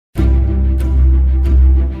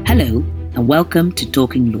Hello and welcome to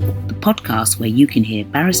Talking Law, the podcast where you can hear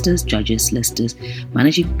barristers, judges, solicitors,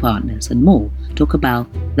 managing partners and more talk about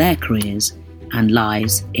their careers and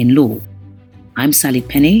lives in law. I'm Sally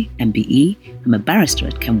Penny, MBE. I'm a barrister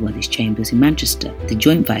at Kenworthy's Chambers in Manchester, the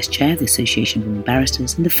Joint Vice Chair of the Association of Women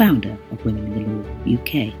Barristers and the founder of Women in the Law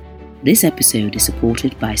UK. This episode is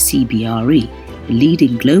supported by CBRE, the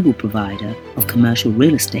leading global provider of commercial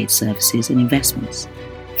real estate services and investments.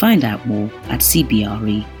 Find out more at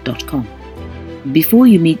cbre.com. Before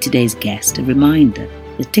you meet today's guest, a reminder,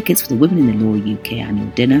 the tickets for the Women in the Law UK annual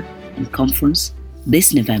dinner and conference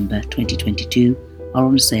this November 2022 are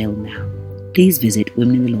on sale now. Please visit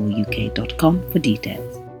womeninthelaw.uk.com for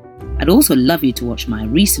details. I'd also love you to watch my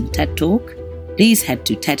recent TED Talk. Please head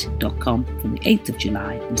to ted.com from the 8th of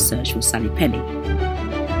July and search for Sally Penny.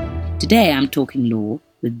 Today I'm talking law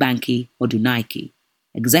with Banky Odunaike,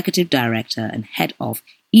 Executive Director and Head of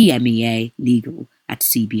EMEA Legal at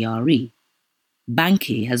CBRE.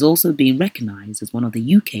 Banky has also been recognised as one of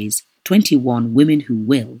the UK's 21 Women Who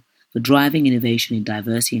Will for driving innovation in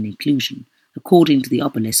diversity and inclusion, according to the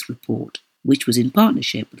Obelisk report, which was in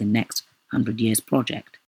partnership with the Next 100 Years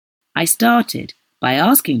project. I started by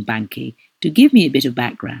asking Banky to give me a bit of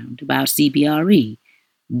background about CBRE,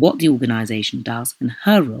 what the organisation does and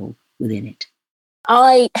her role within it.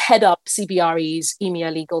 I head up CBRE's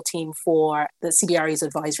EMEA legal team for the CBRE's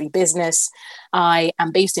advisory business. I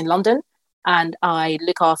am based in London and I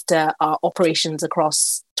look after our operations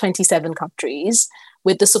across 27 countries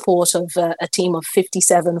with the support of a team of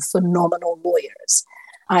 57 phenomenal lawyers.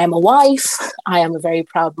 I am a wife, I am a very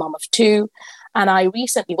proud mum of two, and I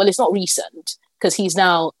recently, well, it's not recent because he's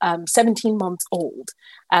now 17 months old,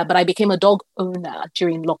 but I became a dog owner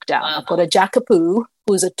during lockdown. Wow. I've got a Jackapoo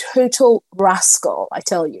who's a total rascal, I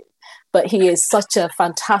tell you. But he is such a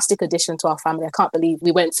fantastic addition to our family. I can't believe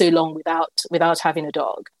we went so long without having a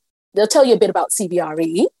dog. They'll tell you a bit about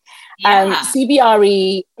CBRE. Yeah.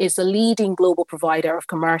 CBRE is a leading global provider of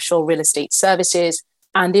commercial real estate services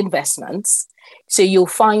and investments. So you'll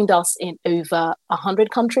find us in over 100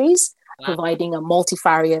 countries, providing a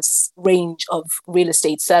multifarious range of real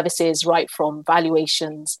estate services, right from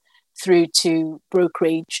valuations through to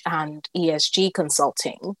brokerage and ESG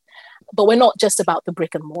consulting. But we're not just about the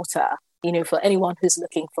brick and mortar. You know, for anyone who's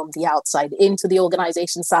looking from the outside into the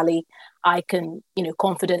organization, Sally, I can,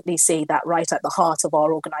 confidently say that right at the heart of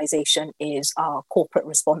our organization is our corporate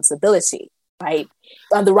responsibility, right?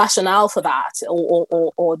 And the rationale for that,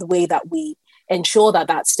 or the way that we ensure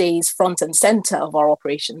that stays front and center of our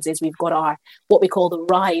operations, is we've got our what we call the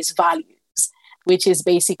RISE values, which is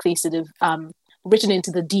basically sort of written into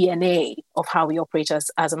the DNA of how we operate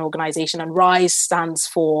as an organization. And RISE stands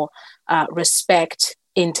for respect,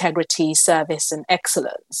 integrity, service, and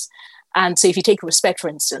excellence. And so if you take respect, for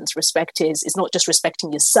instance, respect is not just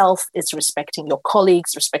respecting yourself, it's respecting your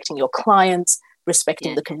colleagues, respecting your clients,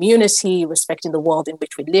 respecting the community, respecting the world in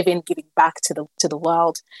which we live in, giving back to the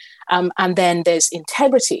world. And then there's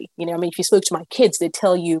integrity. If you spoke to my kids, they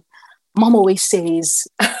tell you, Mom always says,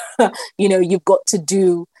 you've got to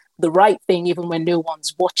do the right thing even when no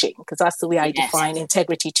one's watching, because that's the way I define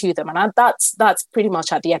integrity to them. And that's pretty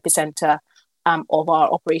much at the epicenter of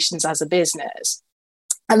our operations as a business.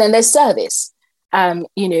 And then there's service.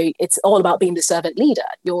 It's all about being the servant leader.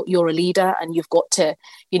 You're a leader and you've got to,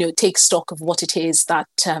 take stock of what it is that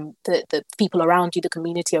the people around you, the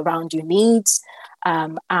community around you needs,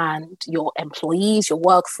 and your employees, your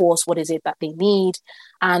workforce, what is it that they need,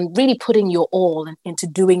 and really putting your all into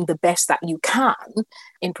doing the best that you can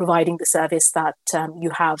in providing the service that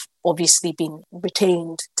you have obviously been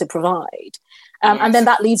retained to provide. And then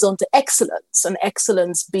that leads on to excellence, and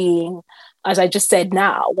excellence being, as I just said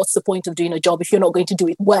now, what's the point of doing a job if you're not going to do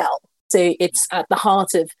it well? So it's at the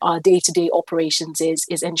heart of our day-to-day operations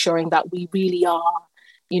is ensuring that we really are,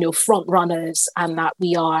 front runners, and that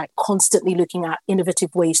we are constantly looking at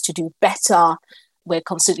innovative ways to do better. We're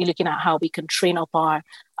constantly looking at how we can train up our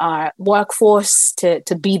workforce to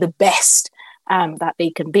be the best that they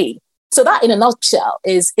can be. So that, in a nutshell,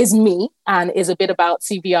 is me and is a bit about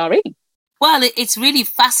CBRE. Well, it's really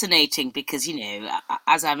fascinating because,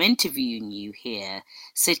 as I'm interviewing you here,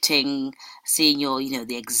 seeing your,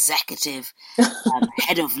 the executive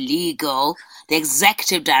head of legal, the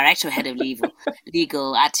executive director head of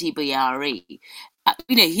legal at CBRE,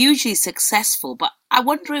 hugely successful. But I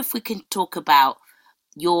wonder if we can talk about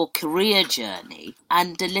your career journey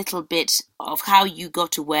and a little bit of how you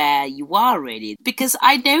got to where you are, really. Because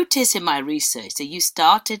I noticed in my research that you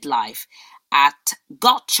started life at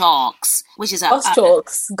Gottschalks, which is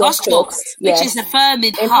Gottschalks, which is a firm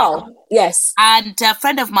in Hull. Yes. And a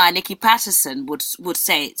friend of mine, Nikki Patterson, would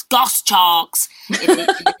say it's Gottschalks in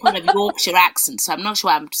the kind of Yorkshire accent. So I'm not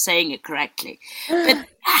sure I'm saying it correctly. But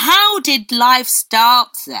how did life start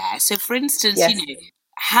there? So, for instance,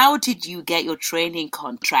 how did you get your training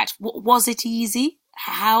contract? Was it easy?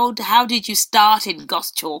 How did you start in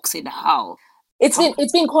Gottschalks in Hull?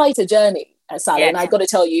 It's been quite a journey, Sally, and I got to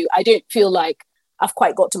tell you, I don't feel like I've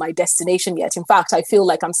quite got to my destination yet. In fact, I feel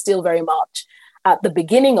like I'm still very much at the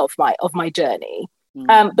beginning of my journey.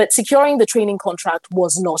 But securing the training contract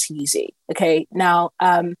was not easy. Okay, now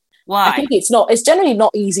why? I think it's generally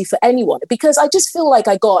not easy for anyone, because I just feel like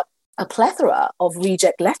I got a plethora of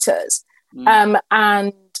reject letters.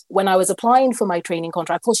 And when I was applying for my training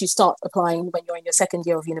contract, of course, you start applying when you're in your second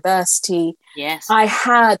year of university. Yes. I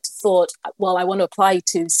had thought, well, I want to apply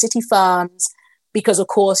to city firms because, of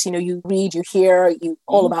course, you read, you hear,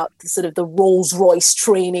 all about the sort of the Rolls Royce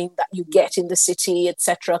training that you get in the city,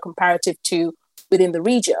 etc., comparative to within the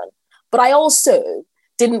region. But I also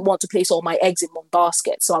didn't want to place all my eggs in one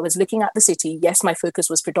basket. So I was looking at the city. Yes, my focus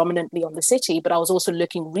was predominantly on the city, but I was also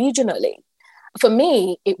looking regionally. For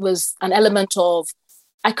me, it was an element of,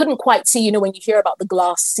 I couldn't quite see, when you hear about the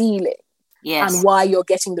glass ceiling and why you're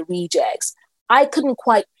getting the rejects, I couldn't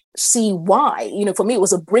quite see why. For me, it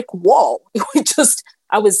was a brick wall.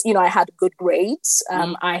 I had good grades.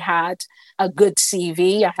 I had a good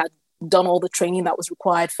CV. I had done all the training that was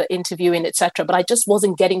required for interviewing, etc. But I just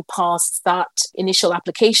wasn't getting past that initial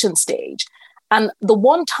application stage. And the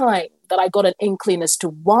one time that I got an inkling as to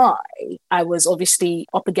why I was obviously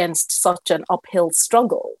up against such an uphill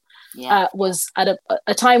struggle was at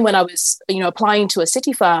a time when I was, applying to a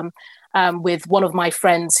city firm with one of my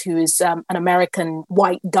friends who is an American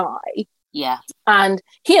white guy. Yeah. And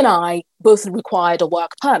he and I both required a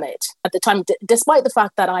work permit at the time, despite the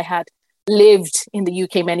fact that I had lived in the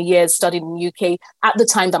UK many years, studied in the UK. At the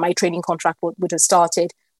time that my training contract would have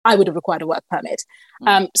started, I would have required a work permit.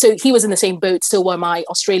 So he was in the same boat, so were my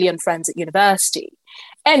Australian friends at university.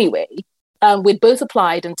 Anyway, we'd both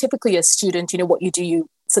applied, and typically as a student, what you do, you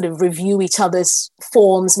sort of review each other's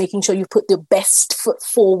forms, making sure you put your best foot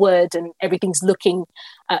forward and everything's looking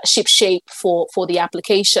shipshape for the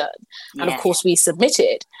application. And of course, we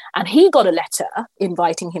submitted. And he got a letter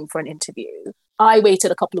inviting him for an interview. I waited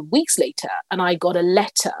a couple of weeks later, and I got a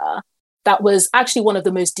letter that was actually one of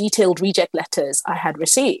the most detailed reject letters I had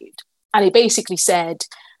received. And it basically said,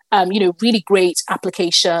 really great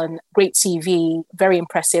application, great CV, very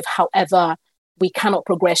impressive. However, we cannot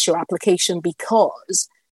progress your application because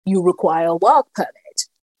you require a work permit.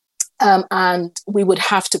 And we would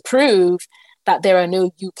have to prove that there are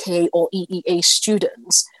no UK or EEA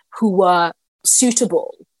students who were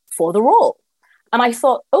suitable for the role. And I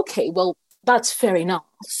thought, okay, well, that's fair enough.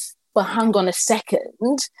 But hang on a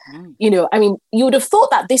second, you would have thought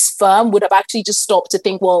that this firm would have actually just stopped to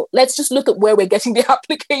think, well, let's just look at where we're getting the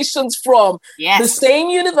applications from. Yes. The same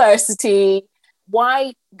university,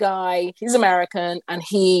 white guy, he's American, and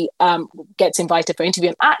he gets invited for interview.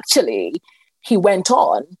 And actually, he went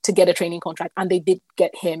on to get a training contract, and they did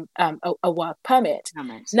get him a work permit.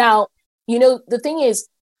 Amazing. Now, the thing is,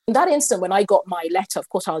 in that instant, when I got my letter, of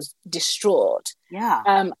course, I was distraught.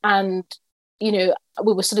 Yeah. And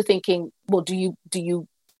we were sort of thinking, well, do you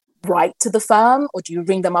write to the firm, or do you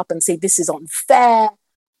ring them up and say, this is unfair?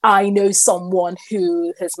 I know someone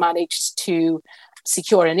who has managed to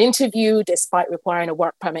secure an interview despite requiring a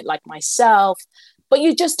work permit like myself. But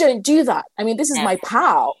you just don't do that. I mean, this is my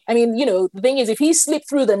pal. I mean, the thing is, if he slipped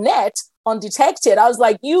through the net undetected, I was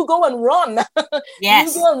like, you go and run.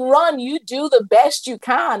 Yes. You go and run. You do the best you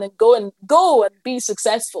can and go and be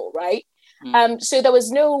successful, right? So there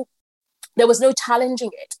was no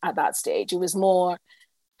challenging it at that stage. It was more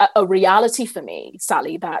a reality for me,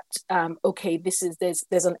 Sally, that, okay,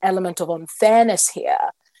 there's an element of unfairness here.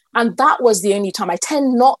 And that was the only time. I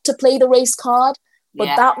tend not to play the race card, but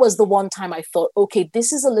that was the one time I thought, okay,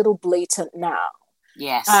 this is a little blatant now.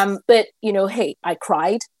 Yes. But, hey, I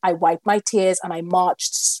cried, I wiped my tears, and I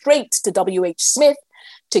marched straight to WH Smith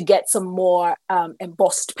to get some more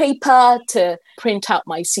embossed paper to print out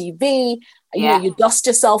my CV. You dust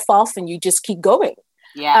yourself off and you just keep going.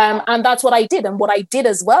 Yeah. And that's what I did. And what I did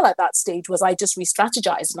as well at that stage was I just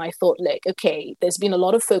re-strategized, and I thought, look, okay, there's been a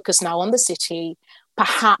lot of focus now on the city.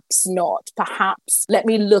 Perhaps not. Perhaps let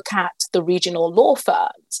me look at the regional law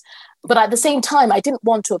firms. But at the same time, I didn't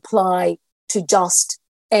want to apply to just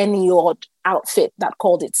any odd outfit that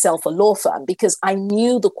called itself a law firm, because I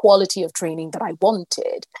knew the quality of training that I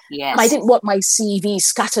wanted. Yes. And I didn't want my CV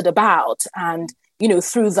scattered about, and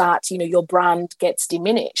through that, your brand gets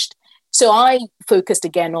diminished. So I focused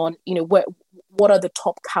again on, what are the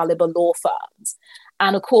top caliber law firms?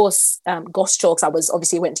 And of course, Goschalks,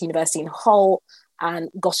 I went to university in Hull, and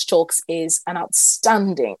Goschalks is an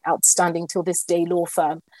outstanding till this day law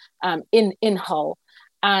firm in Hull.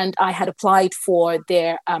 And I had applied for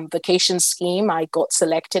their vacation scheme. I got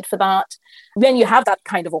selected for that. When you have that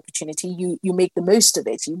kind of opportunity, you make the most of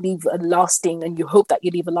it. You leave a lasting, and you hope that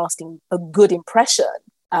you leave a good impression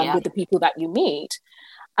with the people that you meet.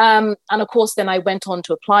 And of course, then I went on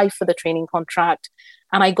to apply for the training contract,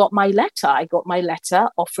 and I got my letter. I got my letter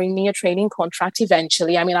offering me a training contract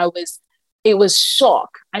eventually. I mean, it was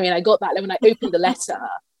shock. I mean, I got that when I opened the letter.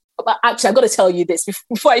 But actually, I've got to tell you this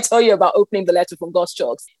before I tell you about opening the letter from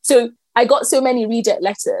Goschalks. So I got so many reject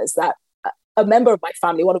letters that a member of my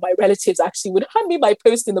family, one of my relatives, actually would hand me my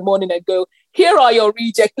post in the morning and go, "Here are your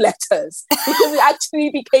reject letters," because it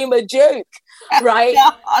actually became a joke, right?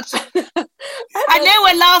 I know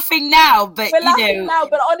we're laughing now, but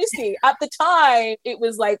but honestly, at the time, it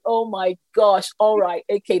was like, oh my gosh, all right,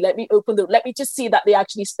 okay, let me just see that they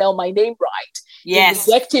actually spell my name right. Yes,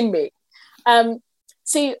 they're rejecting me.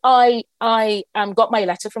 So I got my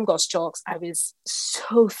letter from Goschalks. I was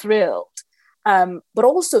so thrilled, but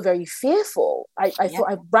also very fearful. I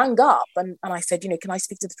thought, I rang up and I said, can I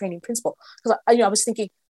speak to the training principal? Because I was thinking,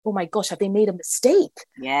 oh my gosh, have they made a mistake?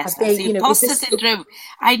 Yes, have they, imposter syndrome.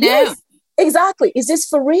 I know. Yes, exactly. Is this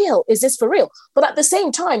for real? But at the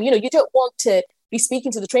same time, you don't want to be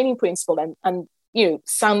speaking to the training principal and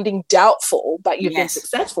sounding doubtful that you've been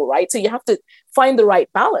successful, right? So you have to find the right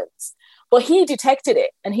balance. But he detected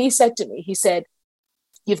it, and he said to me,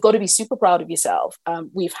 "You've got to be super proud of yourself.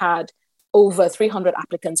 We've had over 300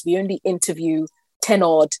 applicants. We only interview 10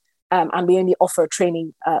 odd, and we only offer a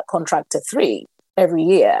training contract to 3 every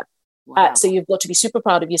year. Wow. So you've got to be super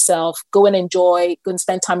proud of yourself. Go and enjoy, go and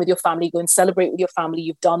spend time with your family, go and celebrate with your family.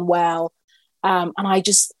 You've done well." And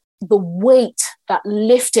the weight that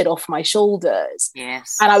lifted off my shoulders.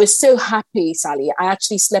 Yes. And I was so happy, Sally. I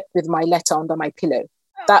actually slept with my letter under my pillow.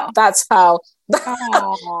 That's how. That's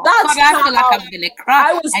I feel like I'm gonna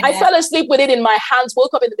cry. I fell asleep with it in my hands.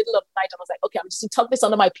 Woke up in the middle of the night and I was like, okay, I'm just gonna tuck this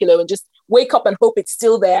under my pillow and just wake up and hope it's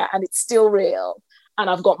still there and it's still real. And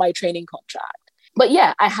I've got my training contract. But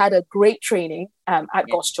yeah, I had a great training at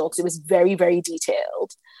Goschalks. It was very, very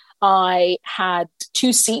detailed. I had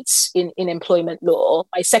 2 seats in employment law.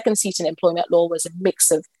 My second seat in employment law was a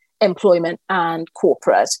mix of employment and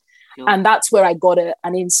corporate. Sure. And that's where I got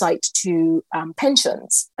an insight to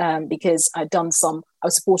pensions, because I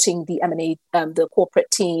was supporting the M&A, the corporate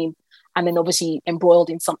team, and then obviously embroiled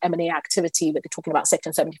in some M&A activity where they're talking about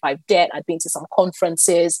Section 75 debt. I'd been to some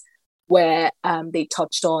conferences where they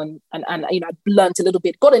touched on, and I learned a little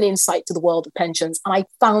bit, got an insight to the world of pensions, and I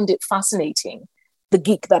found it fascinating, the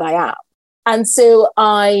geek that I am. And so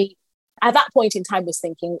I, at that point in time, was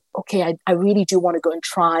thinking, okay, I really do want to go and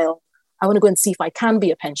trial. I want to go and see if I can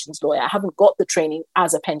be a pensions lawyer. I haven't got the training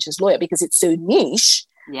as a pensions lawyer because it's so niche.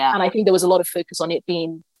 Yeah. And I think there was a lot of focus on it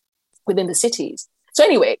being within the cities. So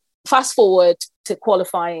anyway, fast forward to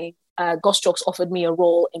qualifying, Goschalks offered me a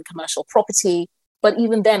role in commercial property. But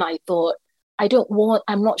even then I thought,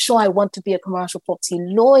 I'm not sure I want to be a commercial property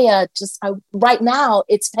lawyer. Right now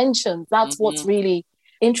it's pensions. That's what's really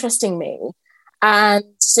interesting me. And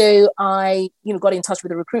so I, got in touch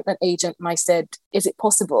with a recruitment agent and I said, is it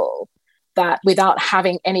possible that without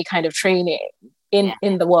having any kind of training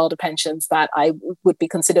in the world of pensions that I would be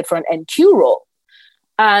considered for an NQ role?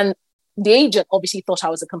 And the agent obviously thought I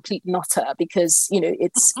was a complete nutter because,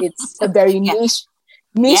 it's a very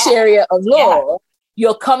niche area of law. Yeah.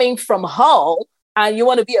 You're coming from Hull and you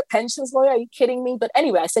want to be a pensions lawyer? Are you kidding me? But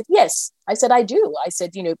anyway, I said, yes. I said, I do. I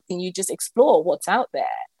said, can you just explore what's out there?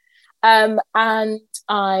 And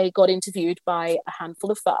I got interviewed by a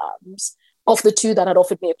handful of firms. Of the 2 that had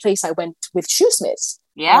offered me a place, I went with Shoesmiths.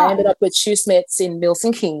 Yeah. I ended up with Shoesmiths in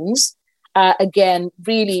Milton Keynes. Again,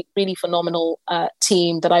 really, really phenomenal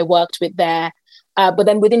team that I worked with there. But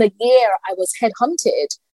then within a year, I was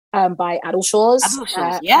headhunted by Addleshaws.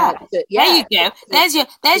 Yeah. There you go.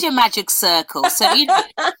 There's your magic circle. So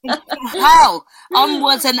hell,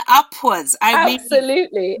 onwards and upwards.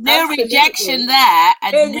 Absolutely. No rejection there,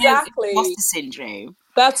 and no imposter syndrome.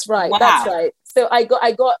 That's right. Wow. That's right. So I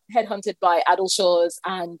got headhunted by Addleshaws,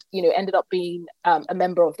 and ended up being a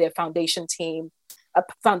member of their foundation team, a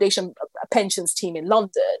pensions team in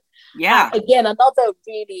London. Yeah. Again, another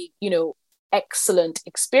really excellent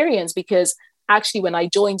experience, because actually when I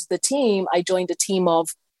joined the team, I joined a team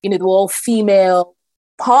of, they're all female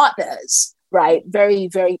partners, right? Very,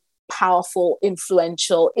 very powerful,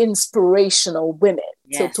 influential, inspirational women.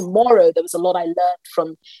 Yes. So tomorrow, there was a lot I learned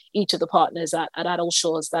from each of the partners at Adult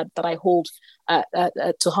Shores that I hold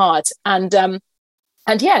to heart. And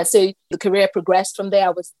yeah, so the career progressed from there.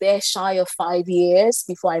 I was there shy of 5 years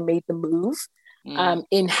before I made the move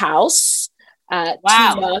in-house to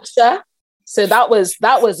Mercer. So that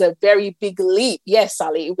was a very big leap. Yes,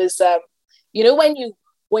 Sally. It was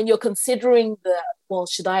when you're considering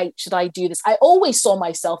should I do this? I always saw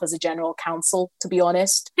myself as a general counsel, to be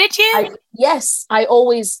honest. Did you? Yes, I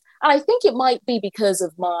always, and I think it might be because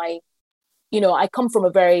of my, I come from a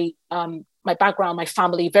very my background, my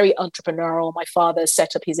family, very entrepreneurial. My father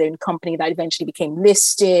set up his own company that eventually became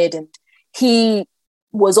listed, and he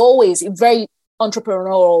was always a very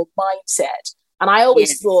entrepreneurial mindset. And I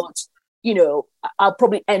always thought, I'll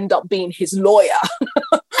probably end up being his lawyer,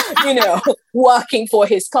 working for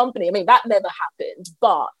his company. I mean, that never happened,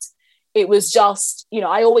 but it was just,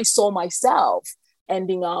 I always saw myself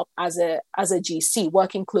ending up as a GC,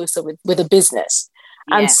 working closer with a business.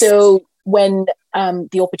 Yes. And so when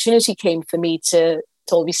the opportunity came for me to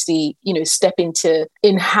obviously, step into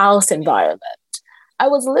in-house environment, I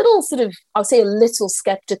was a little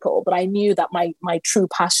skeptical, but I knew that my true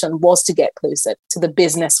passion was to get closer to the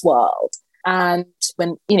business world. And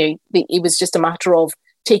when, it was just a matter of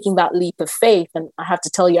taking that leap of faith. And I have to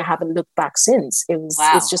tell you, I haven't looked back since.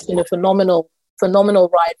 It's just been a phenomenal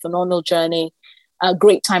ride, phenomenal journey, a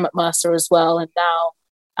great time at Mercer as well. And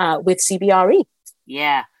now with CBRE.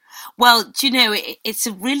 Yeah. Well, it's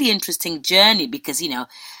a really interesting journey because,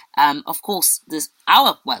 of course,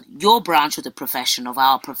 your branch of the profession, of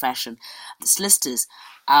our profession, the solicitors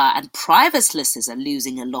and private solicitors are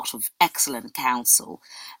losing a lot of excellent counsel.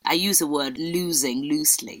 I use the word losing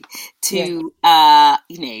loosely to,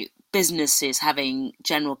 businesses having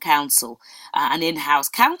general counsel and in-house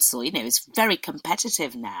counsel. It's very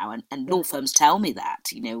competitive now, and law firms tell me that,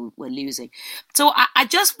 we're losing. So I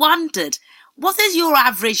just wondered, what does your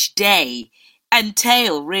average day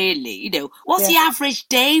entail, really? What's the average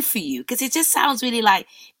day for you? Because it just sounds really like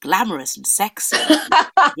glamorous and sexy.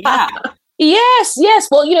 Yeah. Yes.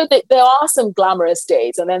 Well, there are some glamorous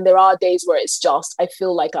days, and then there are days where it's just, I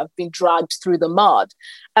feel like I've been dragged through the mud.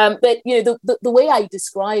 But the way I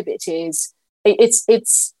describe it is,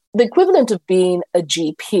 it's the equivalent of being a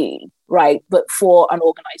GP, right? But for an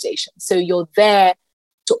organization. So you're there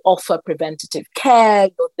to offer preventative care,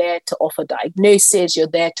 you're there to offer diagnosis, you're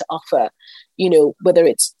there to offer, whether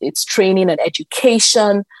it's training and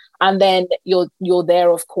education, and then you're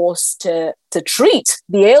there, of course, to treat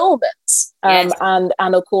the ailments, and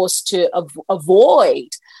of course to avoid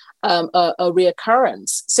a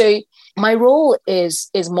reoccurrence. So my role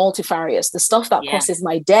is multifarious. The stuff that crosses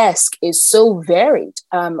my desk is so varied.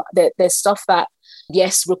 There's stuff that,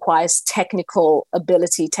 yes, requires technical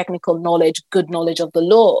ability, technical knowledge, good knowledge of the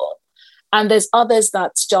law. And there's others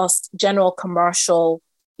that's just general commercial,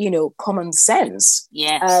 common sense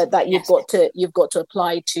that you've got to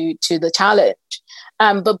apply to the challenge.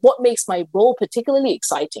 But what makes my role particularly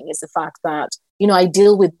exciting is the fact that, I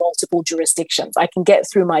deal with multiple jurisdictions. I can get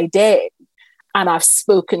through my day and I've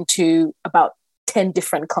spoken to about 10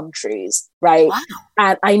 different countries, right? Wow.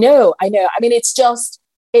 And I know. I mean, it's just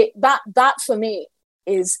that for me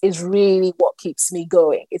is really what keeps me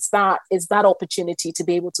going. It's that opportunity to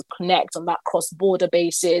be able to connect on that cross-border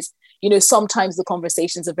basis. Sometimes the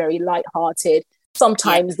conversations are very lighthearted.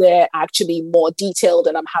 Sometimes they're actually more detailed,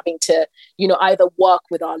 and I'm having to, either work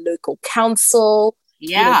with our local council,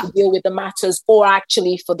 to deal with the matters, or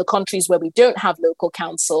actually for the countries where we don't have local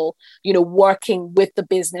council, working with the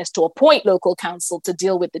business to appoint local council to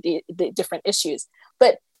deal with the different issues.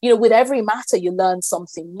 But with every matter, you learn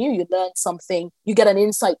something new. You get an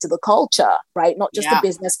insight to the culture, right? Not just the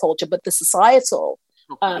business culture, but the societal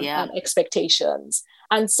expectations.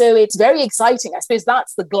 And so it's very exciting. I suppose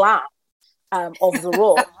that's the glam of the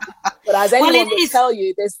role. But as anyone will tell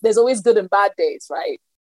you, there's always good and bad days, right?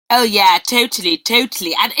 Oh, yeah, totally.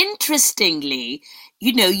 And interestingly,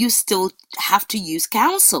 you still have to use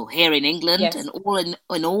counsel here in England and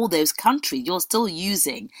in all those countries. You're still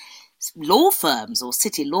using law firms or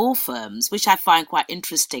city law firms, which I find quite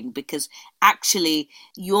interesting because actually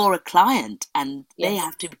you're a client and they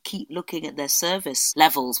have to keep looking at their service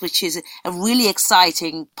levels, which is a really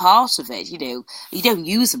exciting part of it. You don't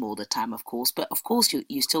use them all the time, of course, but of course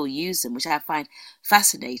you still use them, which I find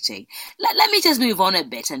fascinating. Let me just move on a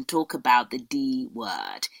bit and talk about the D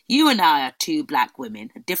word. You and I are two black women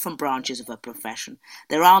at different branches of a profession.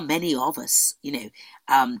 There are many of us, there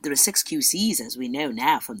are 6 QCs, as we know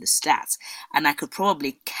now from the stats, and I could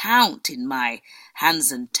probably count in my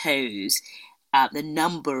hands and toes the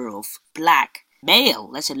number of black male,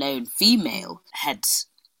 let alone female heads.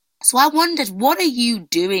 So I wondered, what are you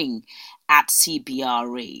doing at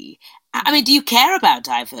CBRE? I mean, do you care about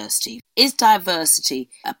diversity? Is diversity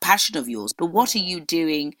a passion of yours? But what are you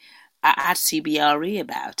doing at CBRE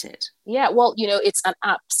about it? Yeah, well, it's an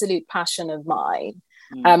absolute passion of mine.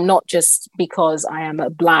 Not just because I am a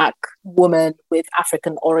Black woman with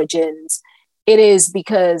African origins. It is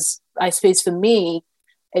because, I suppose for me,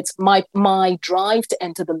 it's my drive to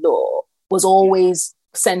enter the law was always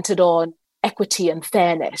centered on equity and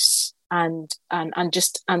fairness and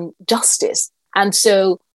justice. And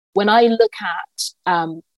so when I look at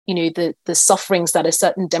the sufferings that a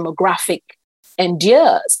certain demographic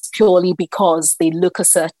endures purely because they look a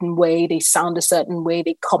certain way, they sound a certain way,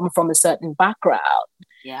 they come from a certain background.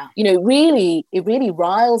 Yeah. It really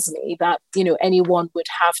riles me that, anyone would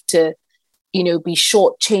have to, be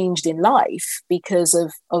shortchanged in life because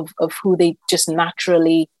of who they just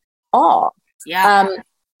naturally are. Yeah.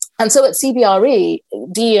 And so at CBRE,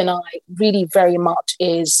 D&I really very much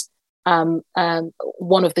is one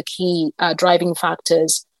of the key driving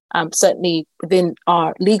factors, certainly within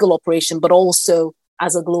our legal operation, but also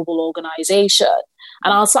as a global organization.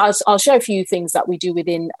 And I'll share a few things that we do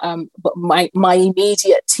within my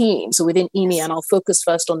immediate team, so within EMEA, and I'll focus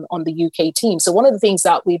first on the UK team. So one of the things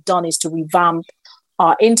that we've done is to revamp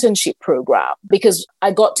our internship program, because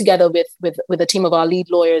I got together with a team of our lead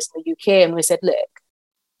lawyers in the UK, and we said, look,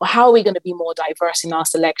 how are we going to be more diverse in our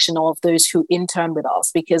selection of those who intern with us?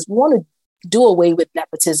 Because we want to do away with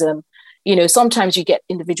nepotism. Sometimes you get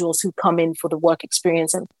individuals who come in for the work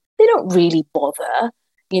experience and they don't really bother,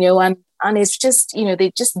 and it's just,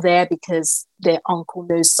 they're just there because their uncle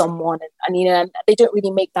knows someone and they don't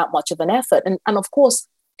really make that much of an effort. And of course,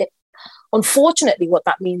 unfortunately, what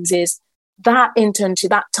that means is that internship,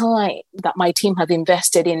 that time that my team have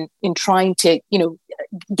invested in trying to,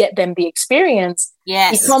 get them the experience,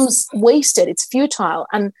 becomes wasted. It's futile.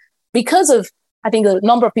 And because of, I think a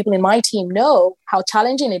number of people in my team know how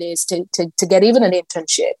challenging it is to get even an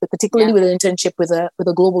internship, but particularly with an internship with a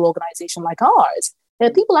global organization like ours. There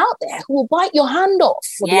are people out there who will bite your hand off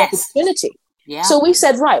for the opportunity. Yeah. So we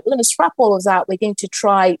said, right, we're going to scrap all of that. We're going to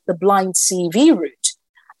try the blind CV route.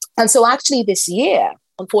 And so actually this year,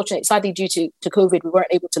 unfortunately, sadly due to COVID, we weren't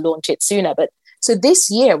able to launch it sooner. But so this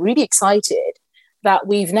year, we're really excited that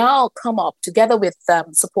we've now come up together with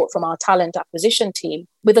support from our talent acquisition team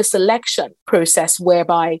with a selection process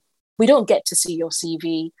whereby we don't get to see your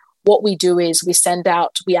CV. What we do is we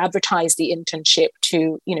advertise the internship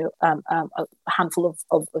to, a handful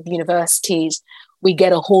of universities. We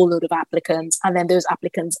get a whole load of applicants, and then those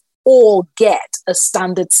applicants all get a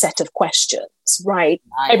standard set of questions, right?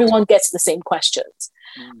 Everyone gets the same questions.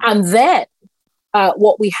 And then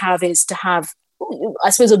what we have is to have,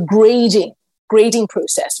 I suppose, a grading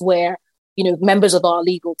process where, members of our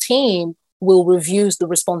legal team will review the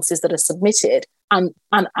responses that are submitted and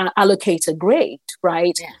allocate a grade,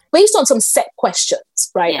 right? Yeah. Based on some set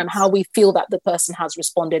questions, right? Yes. And how we feel that the person has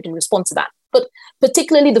responded in response to that. But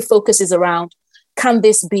particularly the focus is around, can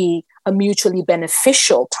this be a mutually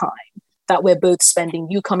beneficial time that we're both spending,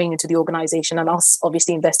 you coming into the organization and us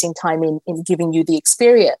obviously investing time in giving you the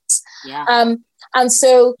experience. Yeah. And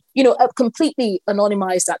so, completely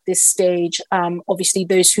anonymized at this stage, obviously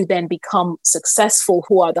those who then become successful,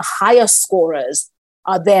 who are the higher scorers,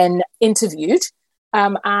 are then interviewed.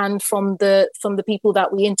 And from the people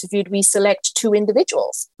that we interviewed, we select 2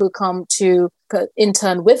 individuals who come to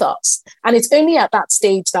intern with us. And it's only at that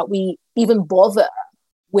stage that we even bother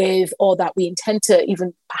with, or that we intend to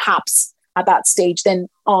even perhaps at that stage then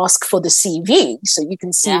ask for the CV, so you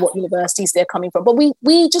can see what universities they're coming from. But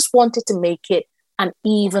we just wanted to make it an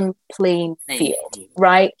even playing field,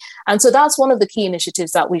 right? And so that's one of the key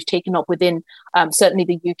initiatives that we've taken up within certainly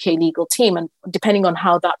the UK legal team. And depending on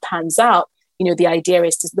how that pans out, the idea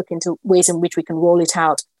is to look into ways in which we can roll it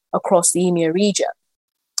out across the EMEA region.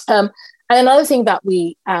 And another thing that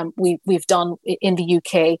we've done in the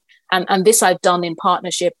UK, and this I've done in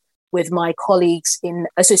partnership with my colleagues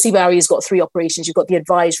so CBRE has got 3 operations. You've got the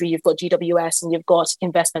advisory, you've got GWS, and you've got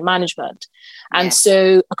investment management. And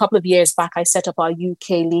so a couple of years back, I set up our UK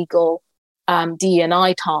legal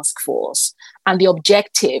D&I task force. And the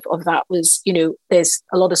objective of that was, there's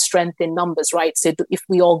a lot of strength in numbers, right? So if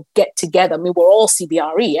we all get together, we're all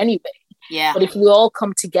CBRE anyway. Yeah. But if we all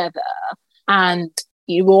come together and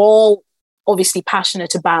we're all obviously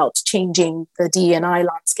passionate about changing the D&I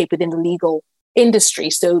landscape within the legal industry.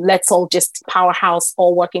 So let's all just powerhouse,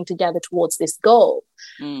 all working together towards this goal.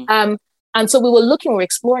 And so we're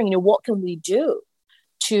exploring, what can we do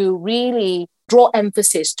to really draw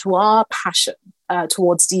emphasis to our passion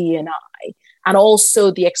towards D&I and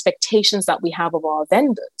also the expectations that we have of our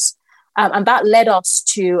vendors. And that led us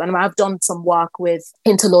to, and I've done some work with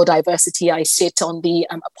Interlaw Diversity. I sit on the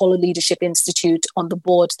Apollo Leadership Institute on the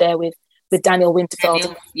board there with Daniel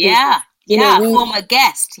Winterfeld. Former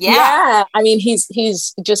guest. Yeah. I mean,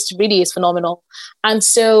 he's just really is phenomenal. And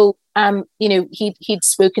so, he'd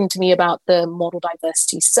spoken to me about the Model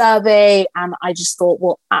Diversity Survey, and I just thought,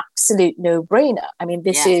 well, absolute no-brainer. I mean,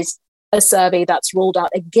 this is a survey that's rolled out.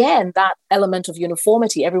 Again, that element of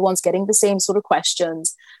uniformity. Everyone's getting the same sort of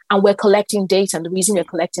questions, and we're collecting data. And the reason we're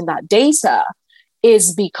collecting that data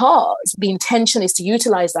is because the intention is to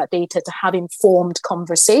utilize that data to have informed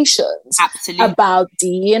conversations about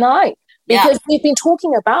DE&I. Because we've been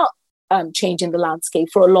talking about changing the landscape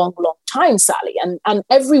for a long, long time, Sally. And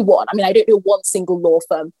everyone, I mean, I don't know one single law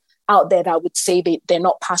firm out there that would say they're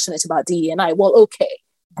not passionate about DE&I. Well, okay,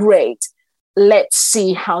 great. Let's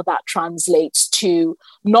see how that translates to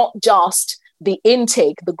not just the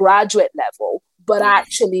intake, the graduate level, but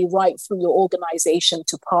actually right through your organization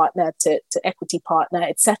to partner, to equity partner,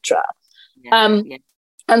 etc.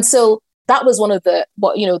 And so that was one of the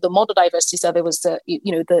Model Diversity Survey was the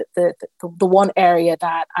one area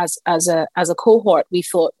that as a cohort we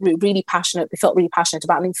felt really passionate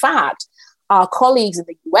about. And in fact, our colleagues in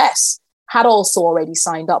the US had also already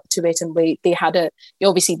signed up to it, and they had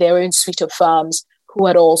obviously their own suite of firms who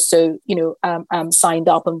had also signed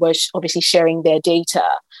up and were obviously sharing their data.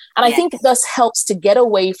 And I think this helps to get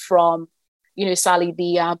away from, Sally,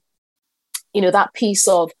 the that piece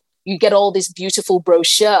of you get all these beautiful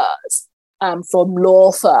brochures from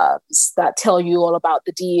law firms that tell you all about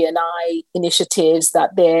the DE&I initiatives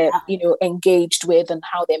that they're, engaged with and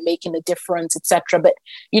how they're making a difference, etc. But,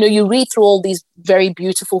 you read through all these very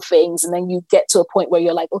beautiful things, and then you get to a point where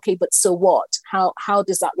you're like, okay, but so what? How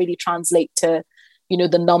does that really translate to,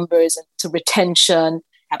 the numbers and to retention,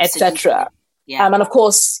 etc. And of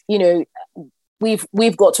course,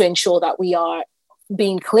 we've got to ensure that we are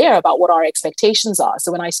being clear about what our expectations are.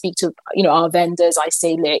 So when I speak to, our vendors, I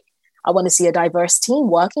say, look, I want to see a diverse team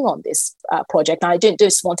working on this project. And I don't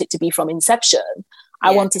just want it to be from inception.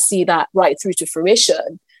 I want to see that right through to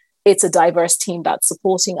fruition. It's a diverse team that's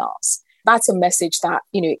supporting us. That's a message that,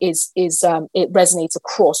 it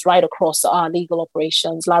resonates right across our legal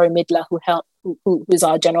operations. Larry Midler, who's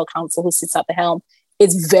our general counsel, who sits at the helm,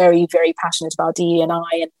 is very, very passionate about DE&I.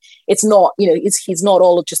 And it's not, he's not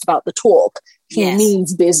all just about the talk. He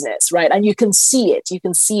means business, right? And you can see it. You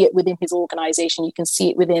can see it within his organization. You can see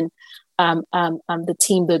it within the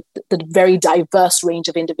team, the very diverse range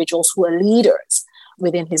of individuals who are leaders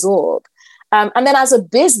within his org. And then as a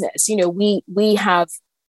business, we have,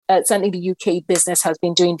 certainly the UK business has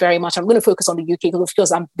been doing very much. I'm going to focus on the UK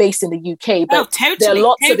because I'm based in the UK, but there are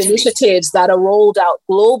lots of initiatives that are rolled out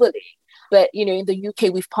globally. But, in the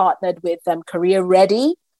UK, we've partnered with Career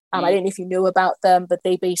Ready. I don't know if you know about them, but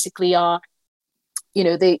they basically are,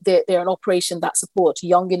 they're an operation that supports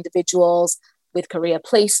young individuals with career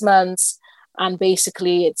placements. And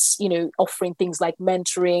basically it's, offering things like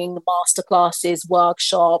mentoring, masterclasses,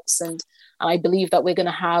 workshops. And I believe that we're going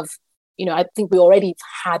to have, I think we already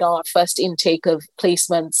had our first intake of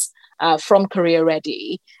placements from Career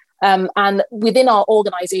Ready. And within our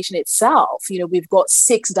organization itself, we've got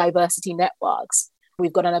 6 diversity networks.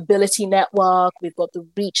 We've got an ability network. We've got the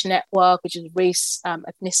reach network, which is race,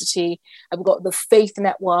 ethnicity. And we've got the faith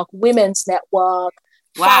network, women's network,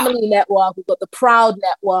 family network. We've got the proud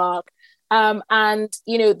network. And,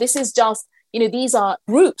 this is just, these are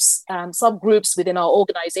groups, subgroups within our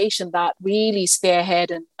organization that really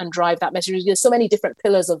spearhead and drive that message. There's so many different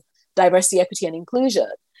pillars of diversity, equity, and inclusion.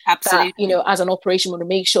 Absolutely. That, as an operation, we want to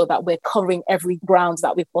make sure that we're covering every ground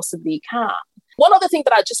that we possibly can. One other thing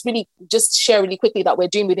that I just share really quickly that we're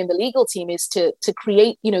doing within the legal team is to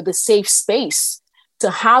create, the safe space to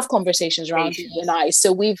have conversations around DE&I.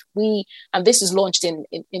 So and this is launched in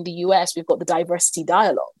the US, we've got the diversity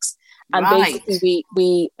dialogues. And basically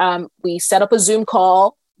we set up a Zoom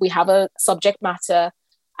call, we have a subject matter,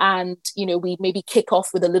 and, we maybe kick off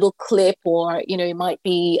with a little clip, or, it might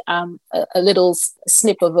be a little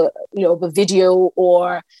snip of a video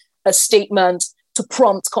or a statement to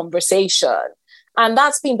prompt conversation. And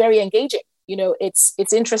that's been very engaging.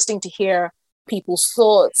 It's interesting to hear people's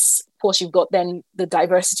thoughts. Of course, you've got then the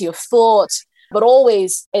diversity of thought, but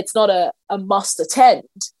always it's not a must attend.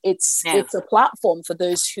 It's a platform for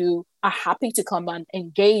those who are happy to come and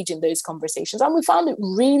engage in those conversations. And we found it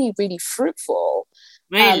really, really fruitful.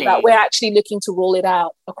 Really? That we're actually looking to roll it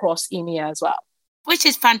out across EMEA as well. Which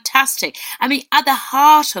is fantastic. I mean, at the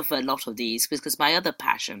heart of a lot of these, because my other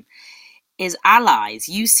passion is allies.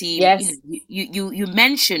 You seem, Yes. you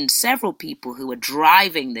mentioned several people who are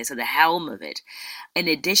driving this at the helm of it. In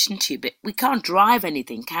addition to, but we can't drive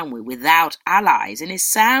anything, can we, without allies? And it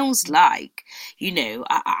sounds like,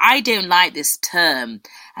 I don't like this term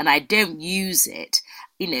and I don't use it,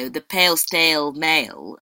 the pale, stale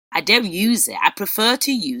male. I don't use it. I prefer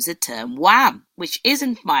to use the term wham, which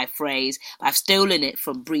isn't my phrase. I've stolen it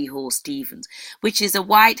from Brie Hall Stevens, which is a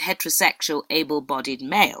white, heterosexual, able-bodied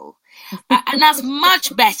male. And that's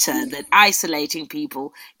much better than isolating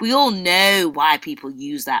people. We all know why people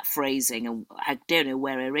use that phrasing, and I don't know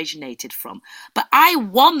where it originated from. But I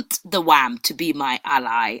want the wham to be my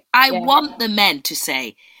ally. I want the men to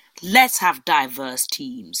say, let's have diverse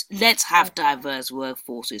teams. Let's have diverse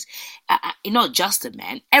workforces. Not just the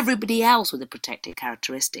men, everybody else with a protected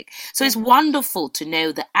characteristic. So it's wonderful to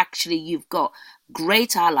know that actually you've got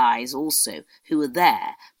great allies also who are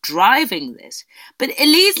there driving this. But it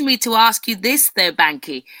leads me to ask you this, though,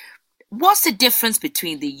 Banky. What's the difference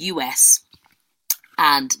between the US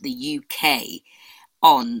and the UK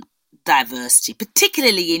on diversity,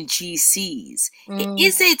 particularly in GCs?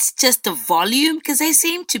 Is it just the volume? Because they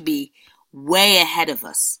seem to be way ahead of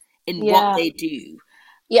us in what they do.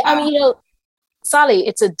 Yeah, I mean, Sally,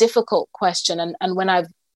 it's a difficult question. And when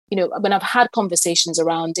I've had conversations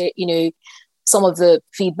around it, some of the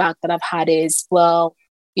feedback that I've had is, well,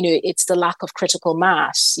 it's the lack of critical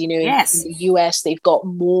mass. In the US, they've got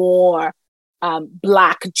more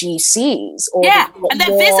Black GCs, or and they're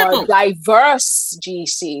more visible. Diverse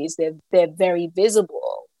GCs. They're very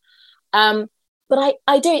visible. But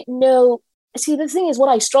I don't know. See, the thing is, what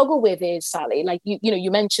I struggle with is, Sally, like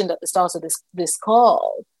you mentioned at the start of this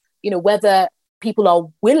call, whether people are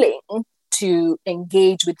willing to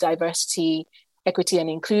engage with diversity, equity, and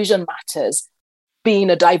inclusion matters,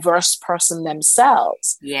 being a diverse person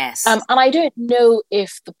themselves. Yes. And I don't know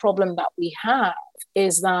if the problem that we have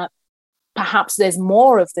is that perhaps there's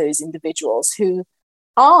more of those individuals who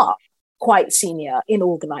are quite senior in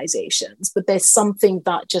organizations, but there's something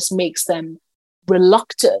that just makes them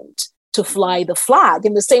reluctant to fly the flag,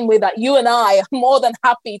 in the same way that you and I are more than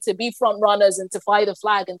happy to be front runners and to fly the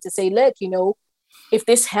flag and to say, look, if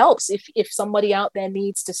this helps, if somebody out there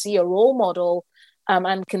needs to see a role model,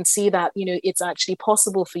 and can see that, it's actually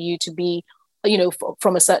possible for you to be,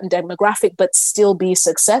 from a certain demographic, but still be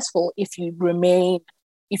successful if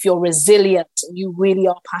you're resilient, you really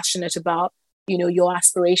are passionate about, your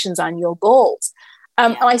aspirations and your goals.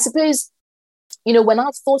 And I suppose, when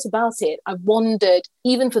I've thought about it, I've wondered,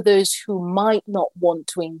 even for those who might not want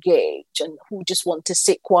to engage and who just want to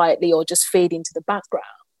sit quietly or just fade into the background,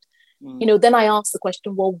 then I ask the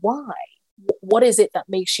question, well, why? What is it that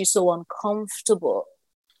makes you so uncomfortable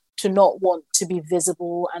to not want to be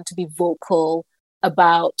visible and to be vocal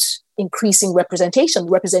about increasing representation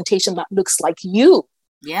that looks like you,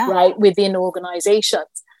 right, within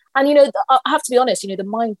organizations? And, I have to be honest, the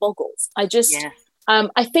mind boggles. I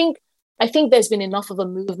think there's been enough of a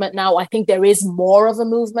movement now. I think there is more of a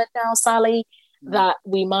movement now, Sally, that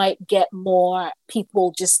we might get more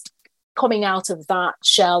people just coming out of that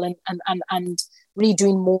shell and really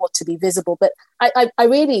doing more to be visible. But I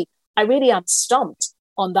really am stumped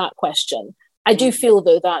on that question. I do feel,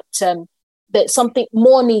 though, that something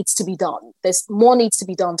more needs to be done. There's more needs to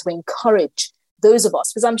be done to encourage those of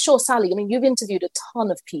us, because I'm sure, Sally, you've interviewed a ton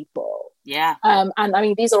of people. Yeah.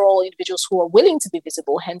 And these are all individuals who are willing to be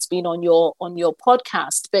visible, hence being on your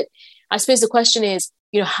podcast. But I suppose the question is,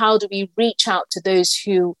 how do we reach out to those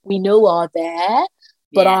who we know are there,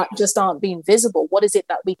 but aren't being visible? What is it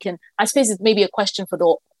that we can, I suppose it's maybe a question for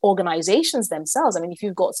the organizations themselves. If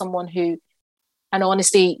you've got someone who, and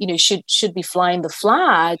honestly, should be flying the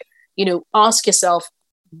flag, ask yourself,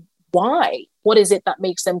 why? What is it that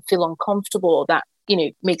makes them feel uncomfortable, or that,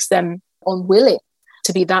 makes them unwilling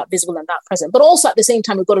to be that visible and that present? But also at the same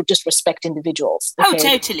time, we've got to just respect individuals. Okay? Oh,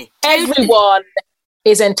 totally. Everyone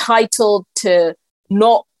is entitled to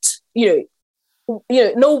not,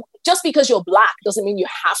 no, just because you're Black doesn't mean you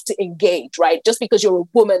have to engage, right? Just because you're a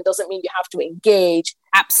woman doesn't mean you have to engage.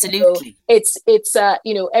 Absolutely. It's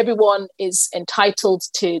everyone is entitled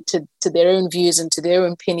to their own views and to their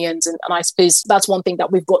own opinions. And I suppose that's one thing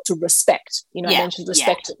that we've got to respect. I mentioned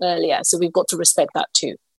respect earlier. So we've got to respect that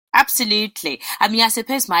too. Absolutely. I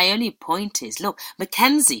suppose my only point is, look,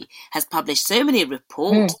 McKinsey has published so many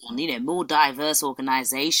reports on, more diverse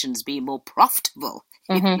organizations being more profitable.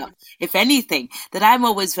 If anything, that I'm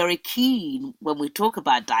always very keen when we talk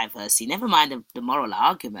about diversity, never mind the moral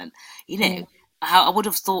argument, how I would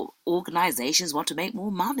have thought organizations want to make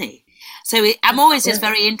more money. So I'm always just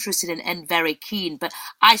very interested and very keen, but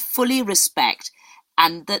I fully respect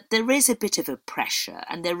and that there is a bit of a pressure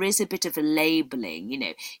and there is a bit of a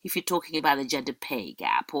labeling, if you're talking about the gender pay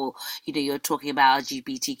gap, or, you're talking about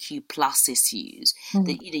LGBTQ plus issues,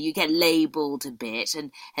 that, you get labeled a bit,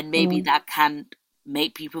 and maybe that can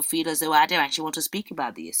make people feel as though I don't actually want to speak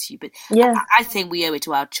about the issue. But I think we owe it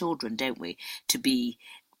to our children, don't we, to be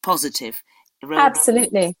positive.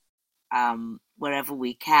 Absolutely. Wherever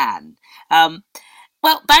we can.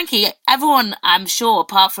 Well, Banky, everyone, I'm sure,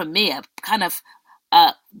 apart from me, are kind of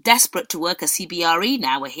desperate to work at CBRE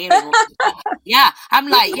now. We're hearing, I'm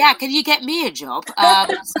like, can you get me a job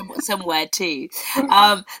somewhere too?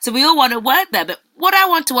 So we all want to work there. But what I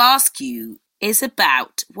want to ask you is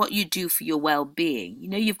about what you do for your well-being.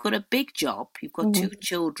 You've got a big job. You've got 2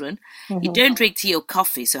 children. You don't drink tea or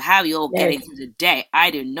coffee. So how you're getting through the day,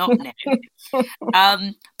 I do not know.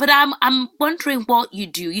 But I'm wondering what you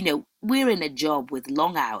do. We're in a job with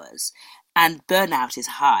long hours, and burnout is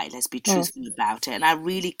high. Let's be truthful about it. And I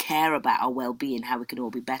really care about our well-being, how we can all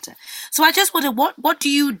be better. So I just wonder, what do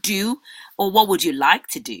you do, or what would you like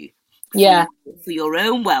to do for your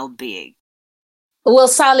own well-being? Well,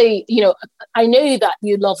 Sally, I know that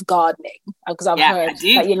you love gardening, because I've heard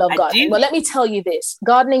that you love gardening. Well, let me tell you this.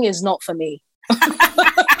 Gardening is not for me.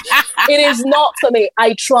 It is not for me.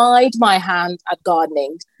 I tried my hand at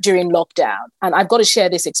gardening during lockdown, and I've got to share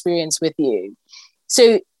this experience with you.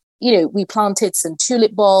 So, we planted some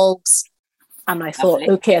tulip bulbs, and I thought,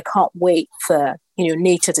 okay, I can't wait for,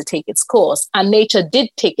 nature to take its course. And nature did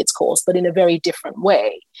take its course, but in a very different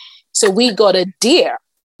way. So we got a deer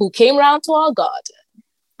who came round to our garden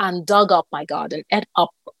and dug up my garden, ate up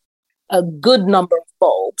a good number of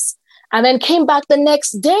bulbs, and then came back the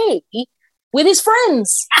next day with his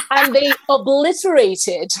friends, and they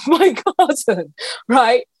obliterated my garden,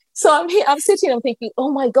 right? So I'm sitting, I'm thinking,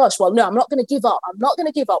 oh my gosh, well, no, I'm not going to give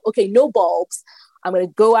up. Okay, no bulbs. I'm going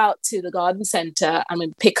to go out to the garden center. I'm going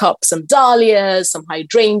to pick up some dahlias, some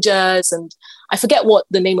hydrangeas, and I forget what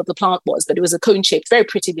the name of the plant was, but it was a cone-shaped, very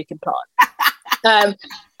pretty looking plant.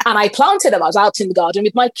 And I planted them. I was out in the garden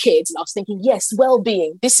with my kids, and I was thinking, yes,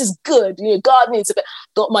 well-being. This is good. Gardening is a bit.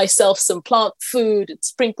 Got myself some plant food and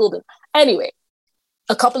sprinkled. And anyway,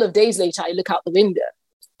 a couple of days later, I look out the window,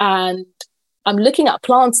 and I'm looking at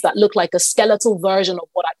plants that look like a skeletal version of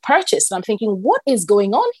what I purchased. And I'm thinking, what is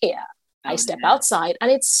going on here? I step outside,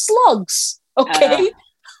 and it's slugs. Okay.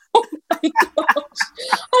 Oh my gosh.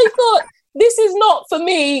 I thought, this is not for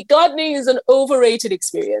me. Gardening is an overrated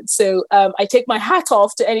experience. So I take my hat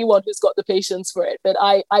off to anyone who's got the patience for it. But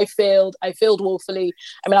I failed. I failed woefully.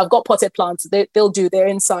 I mean, I've got potted plants. They'll do. They're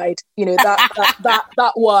inside.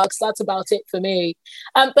 That works. That's about it for me.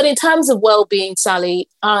 But in terms of well-being, Sally,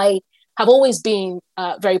 I have always been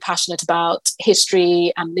very passionate about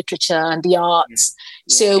history and literature and the arts.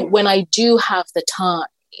 So when I do have the time,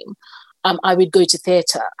 I would go to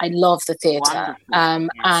theatre. I love the theatre.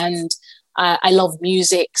 And I love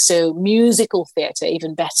music, so musical theatre,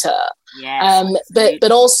 even better.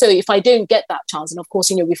 But also, if I don't get that chance, and of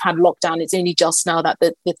course, we've had lockdown, it's only just now that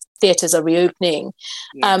the theatres are reopening,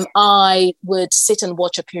 I would sit and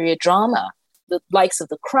watch a period drama, the likes of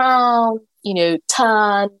The Crown,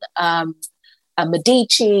 Turn,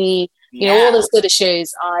 Medici, all those sort of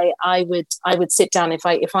shows. I would sit down if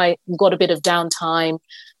I got a bit of downtime,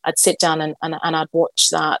 I'd sit down and I'd watch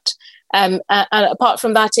that. And apart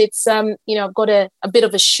from that, it's I've got a bit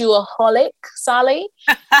of a shoeaholic, Sally.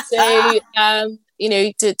 So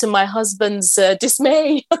to my husband's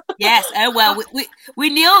dismay. Yes. Oh well,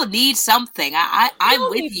 we all need something. I'm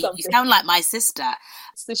with you. You sound like my sister.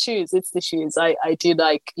 It's the shoes. I do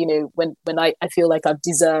like, when I feel like I've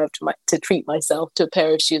deserved to treat myself to a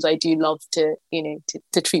pair of shoes. I do love to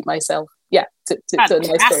treat myself. Yeah, to a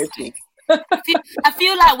nice pair of shoes. I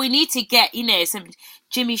feel like we need to get, some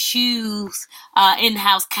Jimmy Choo's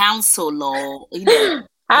in-house counsel law,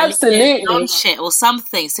 absolutely shit or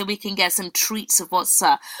something, so we can get some treats of what's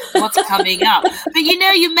coming up. But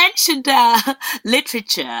you mentioned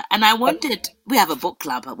literature, and I wondered. We have a book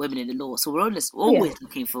club at Women in the Law, so we're always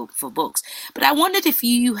looking for books. But I wondered if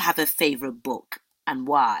you have a favorite book and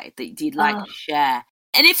why that you'd like to share.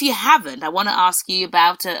 And if you haven't, I want to ask you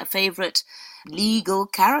about a favorite legal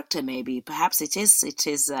character. Maybe perhaps it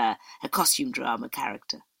is a costume drama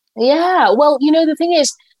character. Yeah, well, the thing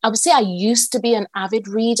is, I would say I used to be an avid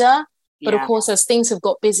reader, but of course, as things have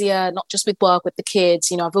got busier, not just with work, with the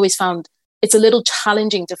kids, I've always found it's a little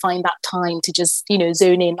challenging to find that time to just,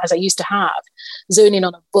 zone in as I used to zone in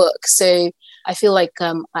on a book. So I feel like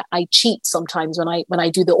I cheat sometimes when I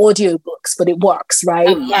do the audio books, but it works, right?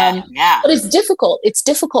 Oh, yeah. But it's difficult. It's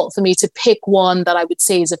difficult for me to pick one that I would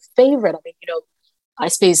say is a favorite. I mean, I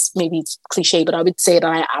suppose maybe it's cliche, but I would say that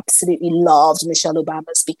I absolutely loved Michelle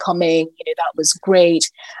Obama's Becoming. That was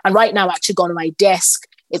great. And right now, actually gone on my desk,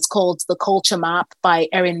 it's called The Culture Map by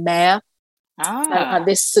Erin Meyer. And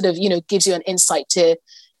this sort of, gives you an insight to,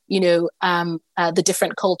 the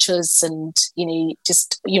different cultures and,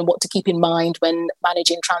 what to keep in mind when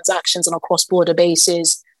managing transactions on a cross-border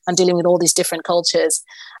basis and dealing with all these different cultures.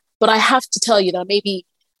 But I have to tell you that maybe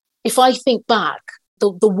if I think back,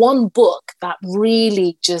 the one book that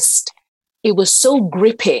really it was so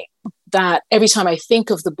gripping that every time I think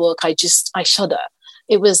of the book, I shudder.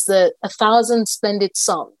 It was A Thousand Splendid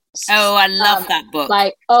Suns. Oh, I love that book.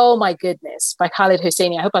 Oh my goodness, by Khaled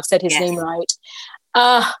Hosseini. I hope I've said his name right.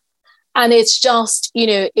 And it's just,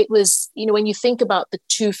 it was, when you think about the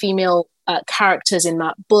two female characters in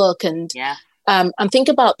that book and think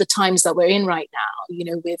about the times that we're in right now,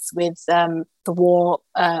 with the war,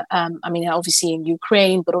 obviously in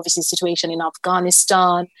Ukraine, but obviously the situation in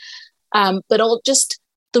Afghanistan, but all just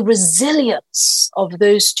the resilience of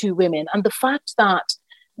those two women and the fact that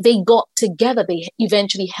they got together, they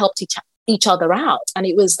eventually helped each other out. And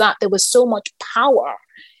it was that there was so much power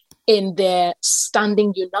in their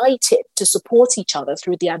standing united to support each other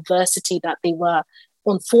through the adversity that they were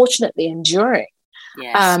unfortunately enduring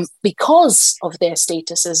because of their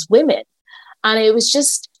status as women. And it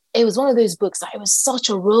was one of those books that it was such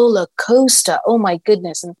a roller coaster. Oh my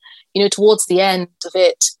goodness. And, towards the end of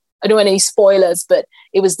it, I don't want any spoilers, but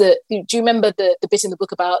it was do you remember the bit in the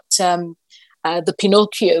book about the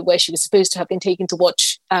Pinocchio, where she was supposed to have been taken to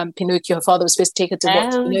watch Pinocchio? Her father was supposed to take her to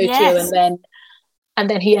watch Pinocchio, and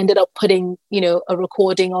then he ended up putting, a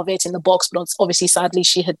recording of it in the box, but obviously, sadly,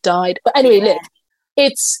 she had died. But anyway, look,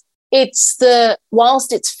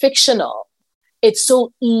 whilst it's fictional, it's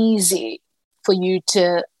so easy for you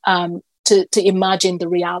to imagine the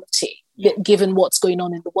reality, given what's going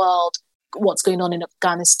on in the world, what's going on in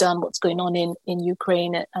Afghanistan, what's going on in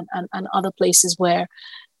Ukraine and other places where,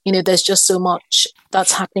 there's just so much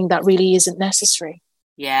that's happening that really isn't necessary.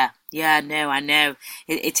 No, I know.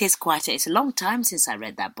 It is it's a long time since I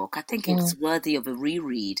read that book. I think it's worthy of a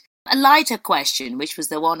reread. A lighter question, which was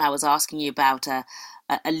the one I was asking you about, a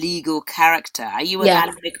legal character. Are you an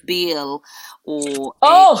Ally McBeal or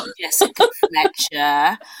a Jessica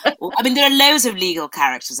Fletcher? There are loads of legal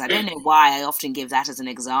characters. I don't know why I often give that as an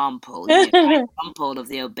example. Example of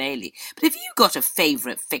the Old Bailey. But have you got a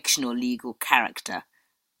favourite fictional legal character?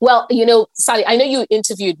 Well, Sally, I know you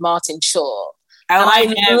interviewed Martin Shaw. And I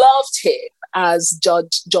loved him as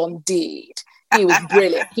Judge John Deed. He was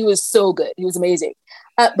brilliant. He was so good. He was amazing.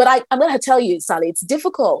 But I'm going to tell you, Sally, it's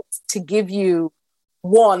difficult to give you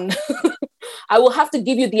one. I will have to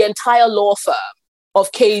give you the entire law firm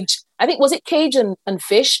of Cage. I think, was it Cage and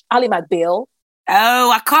Fish? Ally McBeal.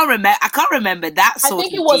 Oh, I can't remember that sort of I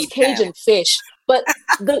think it was detail. Cage and Fish. But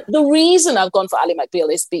the reason I've gone for Ally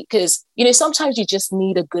McBeal is because, sometimes you just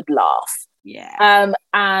need a good laugh. Yeah.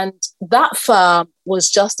 And that firm was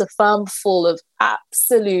just a firm full of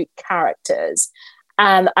absolute characters.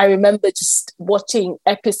 And I remember just watching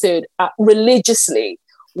religiously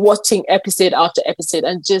watching episode after episode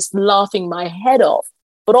and just laughing my head off,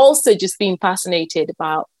 but also just being fascinated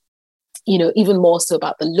about, even more so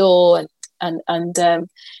about the law and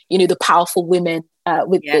the powerful women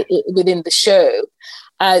within the show.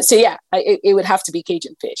 It would have to be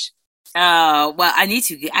Cajun Fish. Oh well, I need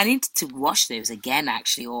to watch those again,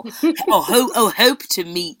 actually, or hope to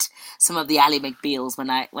meet some of the Ally McBeals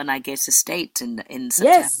when I go to State in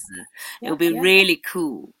September. Yes. It'll be really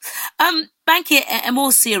cool. Banky, a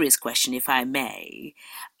more serious question, if I may.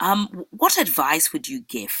 What advice would you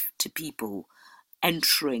give to people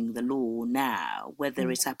entering the law now,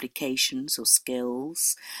 whether it's applications or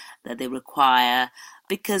skills that they require?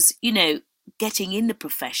 Because getting in the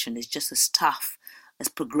profession is just as tough as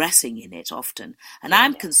progressing in it often. And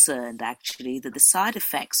I'm concerned, actually, that the side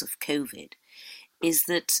effects of COVID is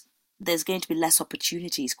that there's going to be less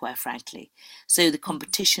opportunities, quite frankly. So the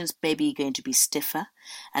competition's maybe going to be stiffer,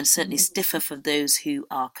 and certainly stiffer for those who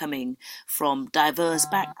are coming from diverse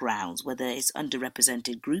backgrounds, whether it's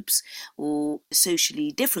underrepresented groups or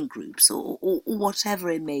socially different groups or whatever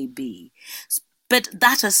it may be. But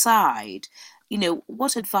that aside,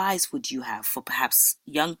 what advice would you have for perhaps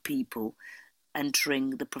young people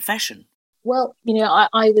entering the profession? Well,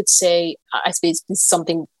 I would say, I suppose this is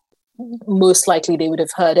something most likely they would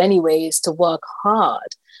have heard anyway, is to work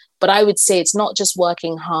hard. But I would say it's not just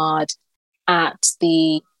working hard at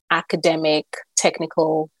the academic,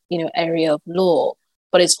 technical, area of law,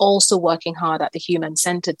 but it's also working hard at the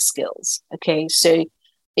human-centered skills. Okay, so,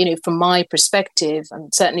 from my perspective,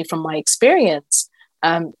 and certainly from my experience,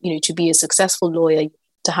 to be a successful lawyer, you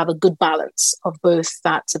need to have a good balance of both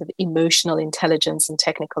that sort of emotional intelligence and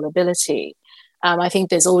technical ability. I think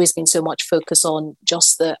there's always been so much focus on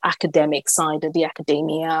just the academic side of the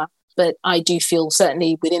academia, but I do feel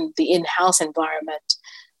certainly within the in-house environment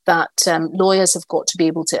that lawyers have got to be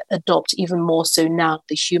able to adopt even more so now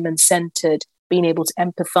the human-centered, being able to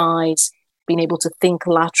empathize, being able to think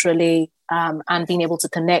laterally, and being able to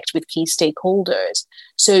connect with key stakeholders.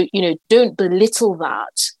 So, don't belittle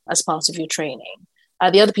that as part of your training.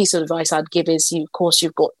 The other piece of advice I'd give is, of course,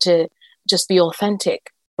 you've got to just be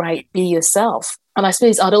authentic, right? Be yourself. And I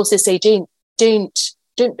suppose I'd also say, Jane,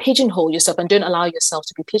 don't pigeonhole yourself and don't allow yourself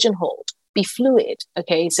to be pigeonholed. Be fluid,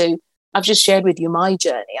 okay? So I've just shared with you my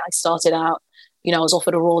journey. I started out, I was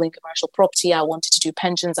offered a role in commercial property. I wanted to do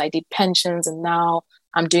pensions. I did pensions, and now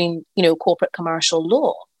I'm doing, corporate commercial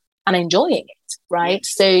law and enjoying it, right?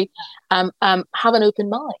 So have an open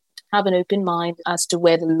mind. Have an open mind as to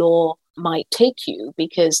where the law might take you,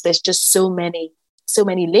 because there's just so many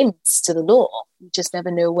limbs to the law. You just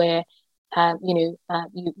never know where,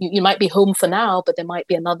 you might be home for now, but there might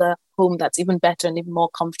be another home that's even better and even more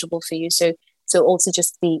comfortable for you. So also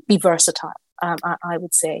just be versatile, I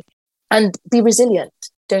would say, and be resilient.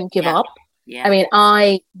 Don't give up. Yeah. I mean,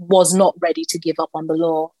 I was not ready to give up on the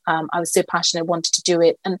law. I was so passionate, wanted to do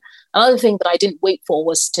it. And another thing that I didn't wait for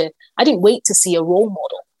was I didn't wait to see a role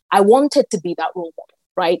model. I wanted to be that role model,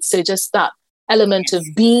 right? So just that element of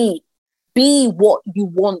be what you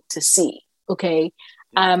want to see, okay?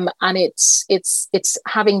 And it's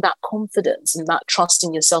having that confidence and that trust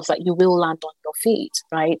in yourself that you will land on your feet,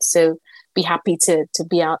 right? So be happy to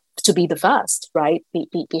be the first, right?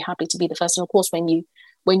 Be happy to be the first. And of course, when you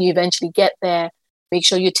eventually get there, make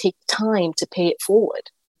sure you take time to pay it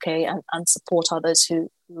forward, okay? And support others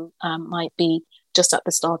who might be just at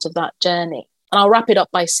the start of that journey. And I'll wrap it up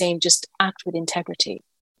by saying just act with integrity,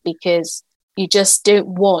 because you just don't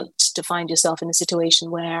want to find yourself in a situation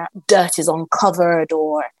where dirt is uncovered,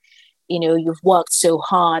 or, you've worked so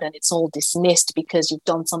hard and it's all dismissed because you've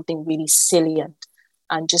done something really silly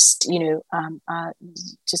and just,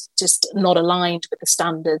 just not aligned with the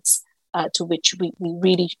standards to which we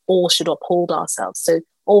really all should uphold ourselves. So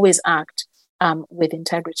always act with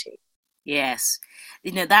integrity. Yes.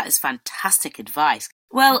 That is fantastic advice.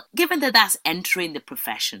 Well, given that that's entering the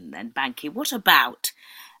profession then, Banky, what about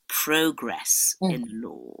progress in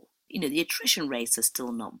law? The attrition rates are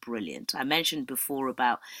still not brilliant. I mentioned before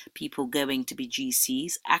about people going to be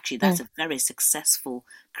GCs. Actually, that's a very successful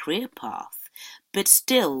career path. But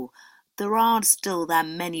still, there aren't still that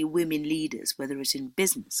many women leaders, whether it's in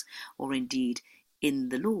business or indeed in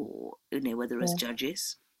the law, whether it's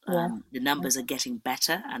judges. The numbers are getting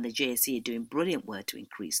better, and the JSE are doing brilliant work to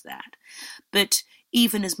increase that. But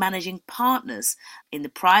even as managing partners in the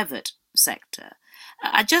private sector,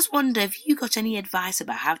 I just wonder if you got any advice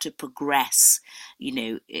about how to progress,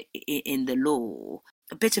 in the law.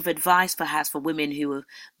 A bit of advice perhaps for women who have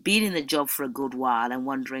been in the job for a good while and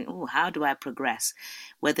wondering, how do I progress,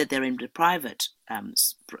 whether they're in the private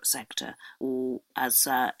sector or as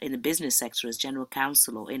in the business sector as general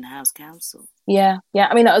counsel or in-house counsel. Yeah.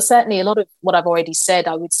 I mean, certainly a lot of what I've already said,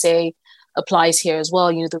 I would say, applies here as well.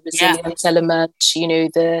 The resilience element,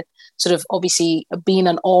 the sort of obviously being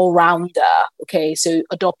an all-rounder. Okay, so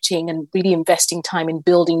adopting and really investing time in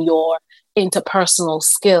building your interpersonal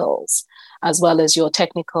skills as well as your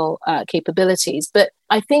technical capabilities. But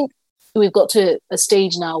I think we've got to a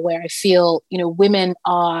stage now where I feel, women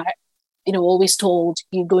are, always told,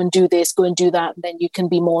 you go and do this, go and do that, and then you can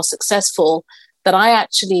be more successful. That I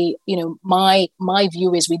actually, my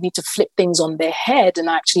view is we need to flip things on their head and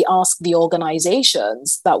actually ask the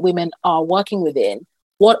organizations that women are working within,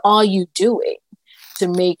 what are you doing to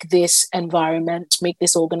make this environment, make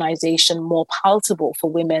this organization more palatable for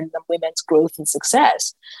women and women's growth and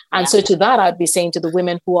success? And so to that, I'd be saying to the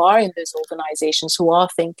women who are in those organizations who are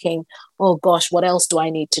thinking, oh gosh, what else do I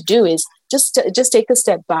need to do, is just take a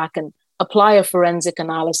step back and apply a forensic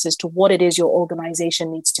analysis to what it is your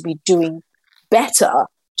organization needs to be doing better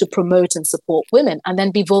to promote and support women, and then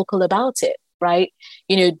be vocal about it, right?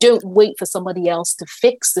 Don't wait for somebody else to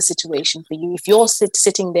fix the situation for you. If you're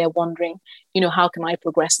sitting there wondering, how can I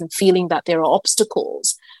progress, and feeling that there are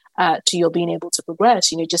obstacles to your being able to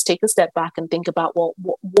progress, just take a step back and think about, well,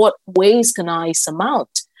 what ways can I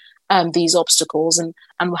surmount these obstacles, and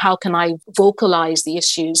how can I vocalize the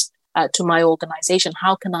issues to my organization?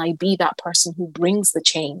 How can I be that person who brings the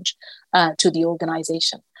change to the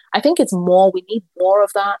organization? I think we need more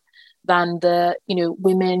of that than the,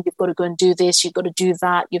 women, you've got to go and do this, you've got to do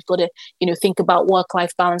that, you've got to, think about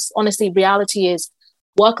work-life balance. Honestly, reality is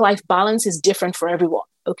work-life balance is different for everyone.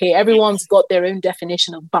 Okay, everyone's got their own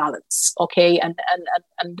definition of balance. Okay, and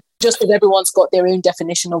just as everyone's got their own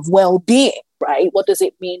definition of well-being, right? What does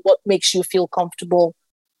it mean? What makes you feel comfortable,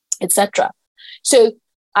 etc. So,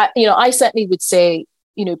 I certainly would say,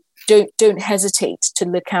 don't hesitate to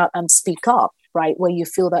look out and speak up, right, where you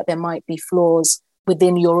feel that there might be flaws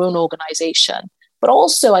within your own organization. But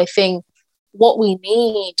also, I think what we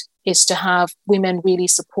need is to have women really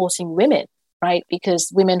supporting women, right?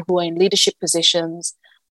 Because women who are in leadership positions,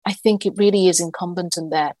 I think it really is incumbent on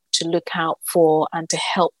them to look out for and to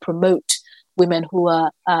help promote women who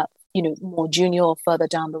are, more junior or further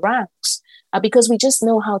down the ranks, because we just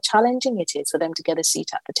know how challenging it is for them to get a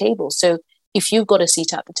seat at the table. So if you've got a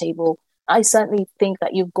seat at the table, I certainly think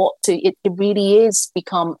that you've got to, it really is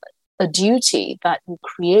become a duty that you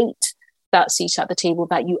create that seat at the table,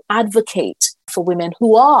 that you advocate for women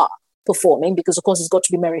who are performing, because of course it's got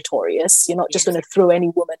to be meritorious. You're not just going to throw any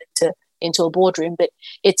woman into a boardroom, but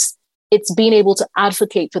it's being able to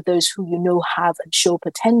advocate for those who have and show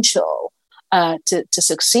potential to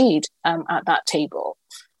succeed at that table.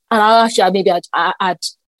 And I'd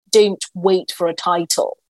don't wait for a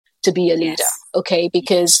title to be a leader, okay?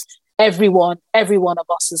 Because every one of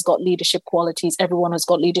us has got leadership qualities. Everyone has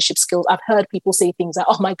got leadership skills. I've heard people say things like,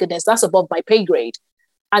 "Oh my goodness, that's above my pay grade."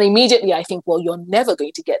 And immediately I think, well, you're never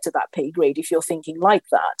going to get to that pay grade if you're thinking like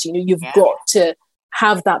that. You've got to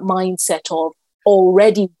have that mindset of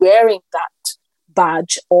already wearing that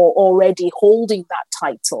badge or already holding that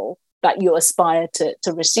title that you aspire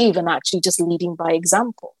to receive, and actually just leading by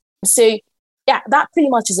example. So that pretty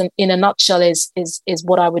much is in a nutshell is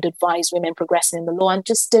what I would advise women progressing in the law. And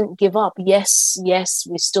just don't give up. Yes,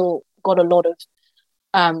 we still got a lot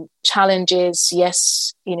of challenges.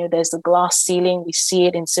 Yes, there's the glass ceiling. We see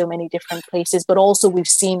it in so many different places, but also we've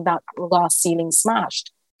seen that glass ceiling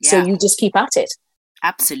smashed. So you just keep at it.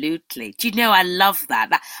 Absolutely. Do you know, I love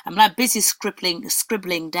that. I'm like busy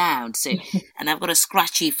scribbling down. So, and I've got a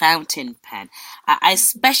scratchy fountain pen. I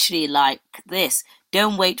especially like this.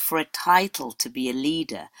 Don't wait for a title to be a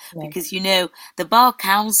leader. Right. Because, the Bar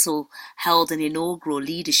Council held an inaugural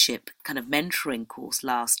leadership kind of mentoring course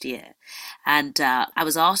last year. And I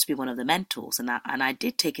was asked to be one of the mentors, and I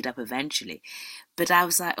did take it up eventually. But I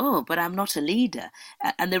was like, but I'm not a leader.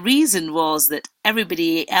 And the reason was that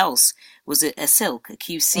everybody else was a Silk, a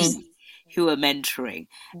QC, who were mentoring.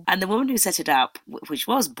 And the woman who set it up, which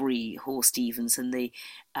was Bree Hall-Stevens, and the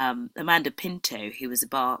Amanda Pinto, who was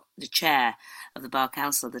the chair of the Bar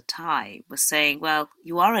Council at the time, was saying, well,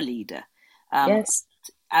 you are a leader. Yes.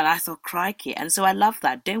 And I thought, crikey. And so I love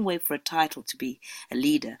that. Don't wait for a title to be a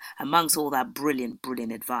leader, amongst all that brilliant,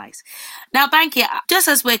 brilliant advice. Now, Banky, just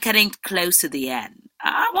as we're getting close to the end,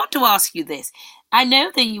 I want to ask you this. I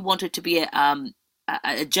know that you wanted to be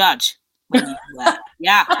a judge when you were.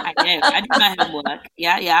 Yeah, I know. I did my homework.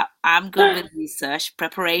 Yeah. I'm good with research,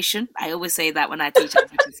 preparation. I always say that when I teach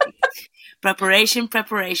advocacy. Preparation.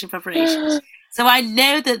 So I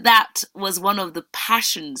know that was one of the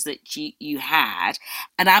passions that you had,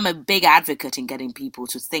 and I'm a big advocate in getting people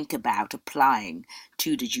to think about applying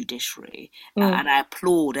to the judiciary, and I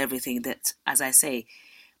applaud everything that, as I say,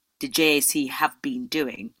 the JAC have been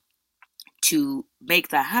doing to make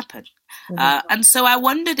that happen. And so I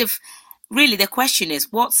wondered if, really, the question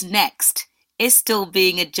is, what's next? Is still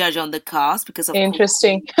being a judge on the cast, because of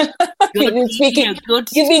interesting. You've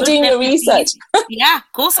been doing your research. Yeah,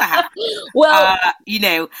 of course I have. Well,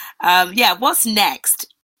 what's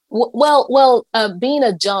next? Well, being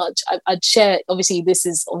a judge, I'd share. Obviously, this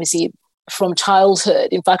is from childhood.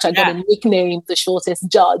 In fact, I got a nickname, the shortest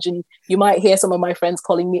judge, and you might hear some of my friends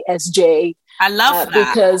calling me SJ. I love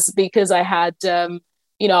that because I had.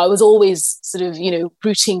 I was always sort of,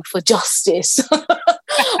 rooting for justice.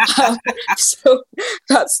 So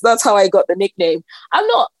that's how I got the nickname.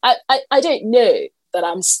 I don't know that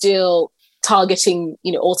I'm still targeting,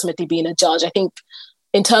 ultimately being a judge. I think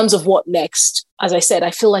in terms of what next, as I said,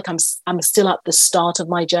 I feel like I'm still at the start of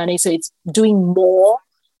my journey. So it's doing more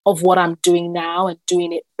of what I'm doing now and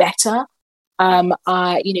doing it better. I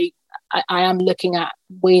am looking at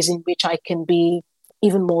ways in which I can be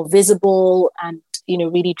even more visible and,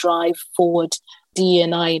 really drive forward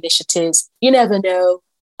D&I initiatives. You never know.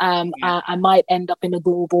 I might end up in a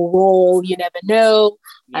global role. You never know.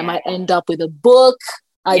 Yeah. I might end up with a book.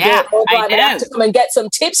 I don't know. I have to come and get some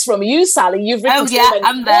tips from you, Sally. You've written so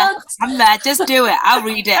many books. I'm there. Just do it. I'll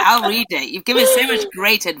read it. You've given so much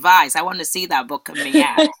great advice. I want to see that book coming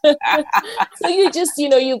out. So you just,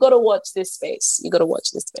 you've got to watch this space.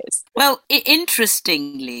 Well,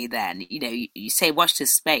 interestingly then, you say watch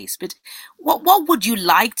this space, but what would you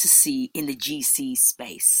like to see in the GC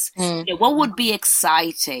space? What would be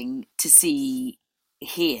exciting to see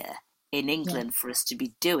here in England for us to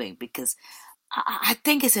be doing? Because I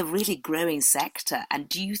think it's a really growing sector. And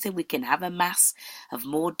do you think we can have a mass of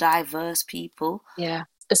more diverse people? Yeah.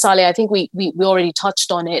 Sally, I think we already touched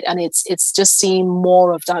on it, and it's just seeing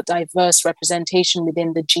more of that diverse representation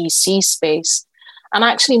within the GC space, and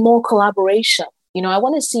actually more collaboration. I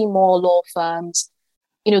want to see more law firms,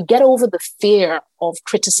 get over the fear of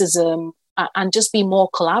criticism and just be more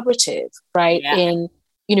collaborative, right? Yeah. In,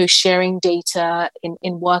 sharing data,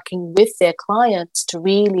 in working with their clients to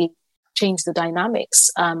really change the dynamics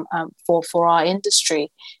for our industry.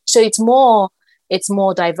 So it's more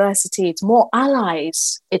diversity, it's more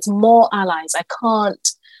allies. I can't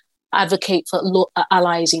advocate for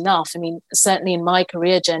allies enough. I mean, certainly in my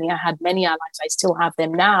career journey, I had many allies. I still have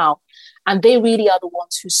them now. And they really are the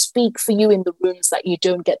ones who speak for you in the rooms that you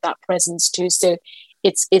don't get that presence to. So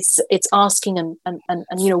it's asking and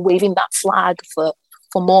waving that flag for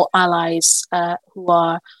more allies who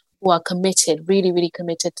are committed, really, really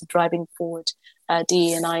committed to driving forward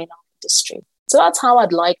DE&I in our industry. So that's how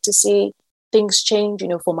I'd like to see things change,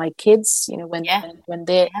 for my kids, when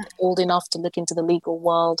they're old enough to look into the legal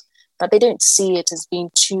world, that they don't see it as being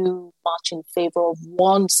too much in favor of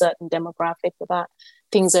one certain demographic, but that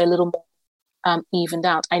things are a little more evened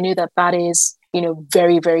out. I know that is,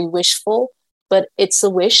 very, very wishful, but it's a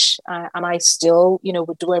wish. And I still,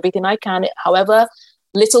 would do everything I can. However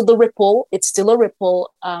little the ripple, it's still a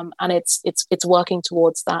ripple. And it's working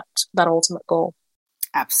towards that ultimate goal.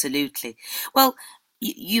 Absolutely. Well,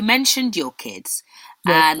 you mentioned your kids,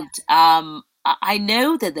 yes. And I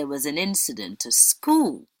know that there was an incident at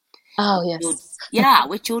school. Oh, yes.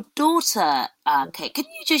 With your daughter, Kate. Can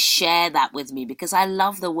you just share that with me? Because I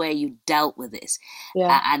love the way you dealt with this.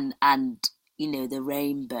 And the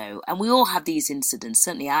rainbow. And we all have these incidents.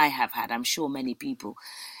 Certainly I have had. I'm sure many people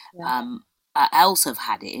else have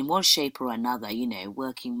had it in one shape or another,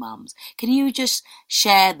 working mums. Can you just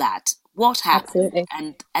share that? What happened? Absolutely.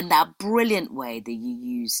 And that brilliant way that you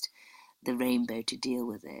used the rainbow to deal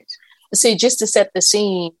with it. So just to set the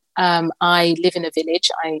scene, I live in a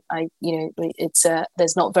village.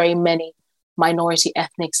 There's not very many minority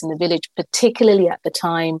ethnics in the village, particularly at the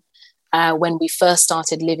time when we first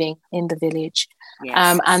started living in the village.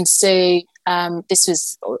 Yes. And so this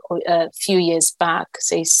was a few years back,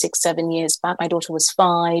 say 6-7 years back. My daughter was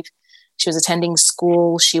 5. She was attending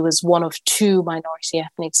school. She was one of 2 minority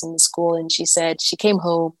ethnics in the school. And she said she came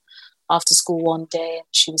home after school one day and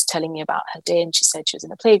she was telling me about her day. And she said she was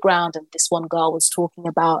in a playground and this one girl was talking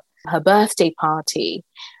about her birthday party.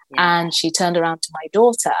 Yeah. And she turned around to my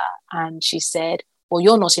daughter and she said, well,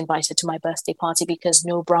 you're not invited to my birthday party because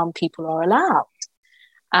no brown people are allowed.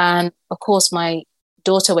 And of course, my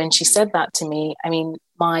daughter, when she said that to me, I mean,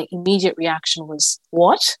 my immediate reaction was,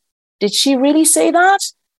 what? Did she really say that?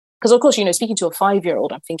 Because, of course, speaking to a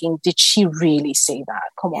 5-year-old, I'm thinking, did she really say that?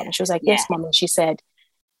 Come on. And she was like, yes, Mom. And she said,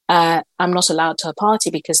 I'm not allowed to her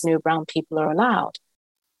party because no brown people are allowed.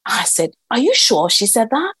 I said, are you sure she said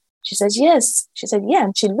that? She says, yes. She said, yeah.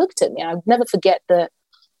 And she looked at me. I'll never forget the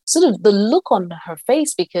look on her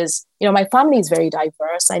face because, my family is very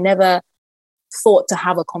diverse. I never thought to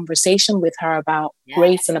have a conversation with her about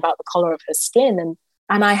race and about the color of her skin.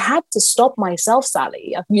 And I had to stop myself,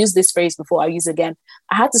 Sally. I've used this phrase before, I'll use it again.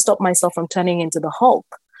 I had to stop myself from turning into the Hulk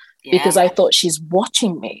because I thought she's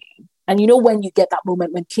watching me. And when you get that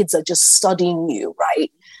moment when kids are just studying you,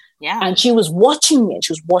 right? Yeah. And she was watching me and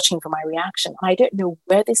she was watching for my reaction. I don't know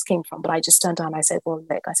where this came from, but I just turned around and I said, well,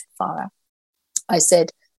 look, I said, Farah, I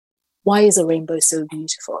said, why is a rainbow so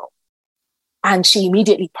beautiful? And she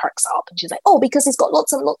immediately perks up and she's like, oh, because it's got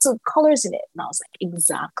lots and lots of colors in it. And I was like,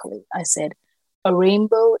 exactly. I said, a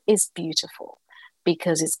rainbow is beautiful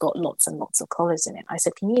because it's got lots and lots of colors in it. I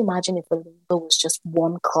said, can you imagine if a rainbow was just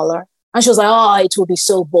one color? And she was like, oh, it would be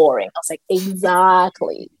so boring. I was like,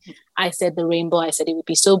 exactly. I said, the rainbow, I said, it would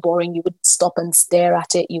be so boring. You wouldn't stop and stare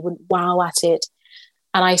at it. You wouldn't wow at it.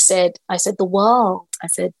 And I said, the world, I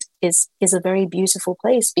said, is a very beautiful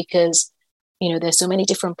place because, there's so many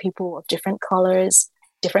different people of different colors,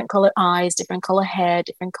 different color eyes, different color hair,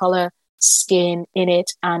 different color skin in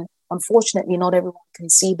it. And unfortunately, not everyone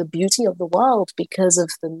can see the beauty of the world because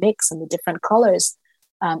of the mix and the different colors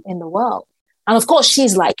in the world. And of course,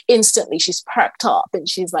 she's like instantly, she's perked up and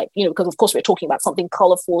she's like, because of course we're talking about something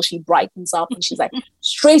colorful. She brightens up and she's like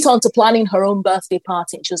straight on to planning her own birthday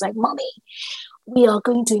party. And she was like, Mommy, we are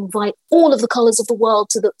going to invite all of the colors of the world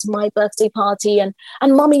to my birthday party. And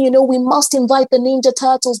Mommy, we must invite the Ninja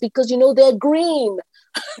Turtles because, they're green.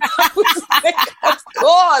 Like, of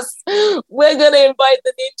course, we're going to invite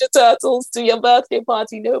the Ninja Turtles to your birthday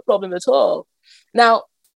party. No problem at all. Now,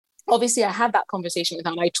 obviously I had that conversation with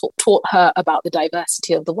her and I taught her about the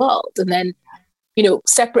diversity of the world. And then,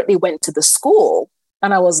 separately went to the school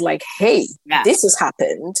and I was like, hey, this has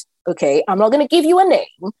happened. Okay, I'm not going to give you a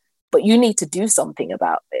name, but you need to do something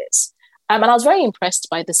about this. And I was very impressed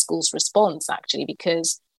by the school's response, actually,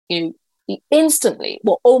 because,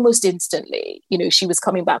 almost instantly, she was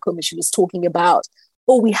coming back home and she was talking about,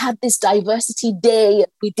 we had this diversity day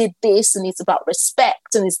and we did this and it's about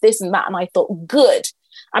respect and it's this and that. And I thought, good.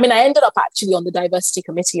 I ended up actually on the diversity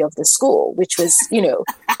committee of the school, which was,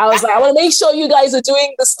 I was like, I want to make sure you guys are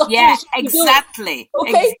doing the stuff. Yeah, exactly.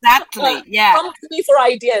 Okay? Exactly. Yeah. Come to me for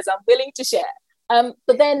ideas. I'm willing to share.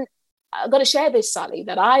 But then I've got to share this, Sally,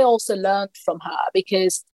 that I also learned from her,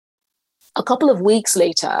 because a couple of weeks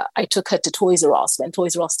later, I took her to Toys R Us when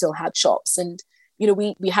Toys R Us still had shops. And,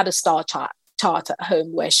 we had a star chart at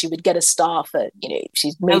home where she would get a star for,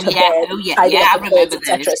 she's made her bed, I remember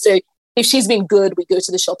etc. So if she's been good, we go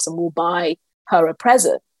to the shops and we'll buy her a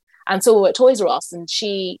present. And so we're at Toys R Us and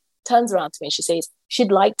she turns around to me and she says,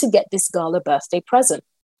 she'd like to get this girl a birthday present.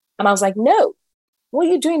 And I was like, no, what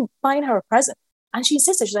are you doing buying her a present? And she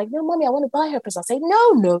insisted, she's like, no, mommy, I want to buy her a present. I say,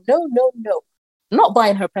 no. I'm not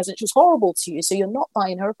buying her a present. She was horrible to you, so you're not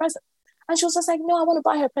buying her a present. And she was just like, no, I want to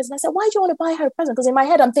buy her a present. I said, why do you want to buy her a present? Because in my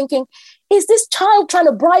head, I'm thinking, is this child trying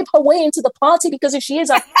to bribe her way into the party? Because if she is,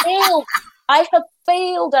 I have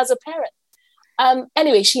failed as a parent.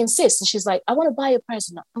 Anyway, she insists and she's like, I want to buy a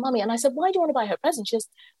present, mommy. And I said, why do you want to buy her a present? She says,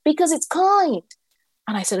 because it's kind.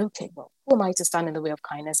 And I said, okay, well, who am I to stand in the way of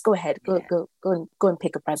kindness? Go ahead, go and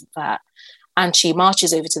pick a present for her. And she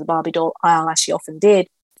marches over to the Barbie doll aisle, as she often did.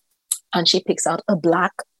 And she picks out a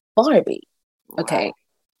black Barbie. Okay. Wow.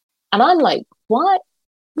 And I'm like, why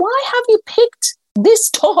have you picked this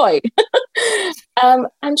toy?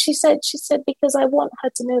 And she said, because I want her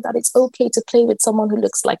to know that it's okay to play with someone who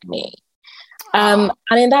looks like me. And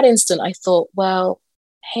in that instant, I thought, well,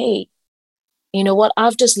 hey, you know what?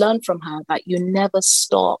 I've just learned from her that you never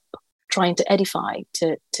stop trying to edify,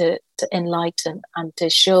 to enlighten, and to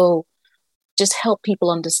show, just help people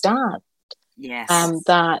understand. Yes.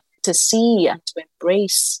 That to see and to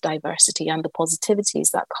embrace diversity and the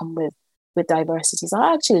positivities that come with diversities.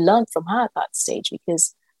 I actually learned from her at that stage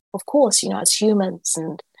because, of course, as humans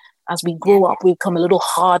and as we grow up, we become a little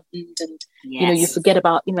hardened and, you forget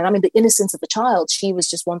about, the innocence of the child. She was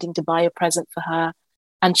just wanting to buy a present for her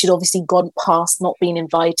and she'd obviously gone past not being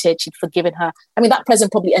invited. She'd forgiven her. That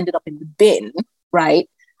present probably ended up in the bin, right?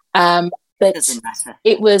 But it doesn't matter.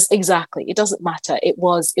 It doesn't matter. It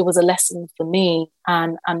was a lesson for me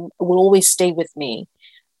and will always stay with me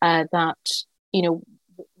that,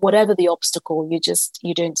 whatever the obstacle,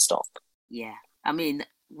 you don't stop. Yeah.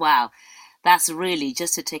 Wow. That's really,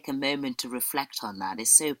 just to take a moment to reflect on that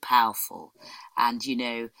is so powerful. And,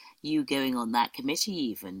 you going on that committee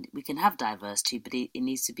even, we can have diversity, but it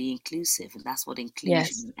needs to be inclusive. And that's what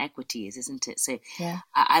inclusion and equity is, isn't it? So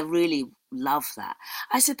I really love that.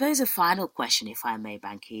 I suppose a final question, if I may,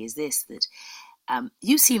 Banky, is this, that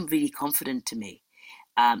you seem really confident to me.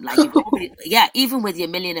 You've already, even with your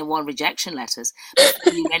 1,000,001 rejection letters,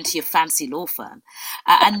 you went to your fancy law firm.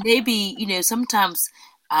 And maybe, sometimes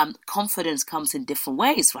confidence comes in different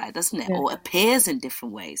ways, right? Doesn't it? Yeah. Or appears in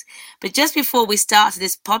different ways. But just before we started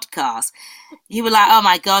this podcast, you were like, oh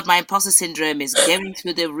my God, my imposter syndrome is going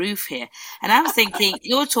through the roof here. And I was thinking,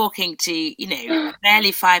 you're talking to, a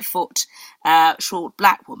barely 5 foot short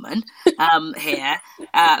black woman here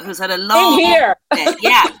who's had a long... here.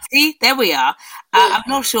 Yeah, see, there we are. I'm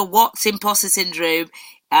not sure what's imposter syndrome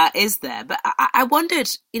is there, but I wondered,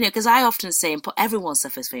 because I often say everyone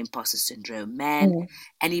suffers from imposter syndrome, men,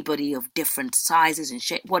 anybody of different sizes and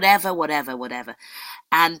shape, whatever.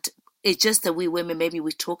 And it's just that we women, maybe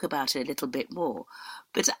we talk about it a little bit more.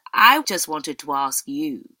 But I just wanted to ask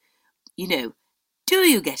you, do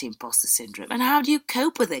you get imposter syndrome and how do you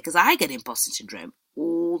cope with it? Because I get imposter syndrome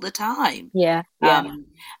all the time. Yeah.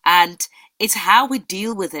 And it's how we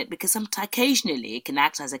deal with it, because occasionally it can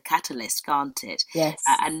act as a catalyst, can't it? Yes.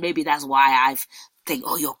 And maybe that's why I've think,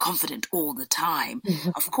 oh, you're confident all the time.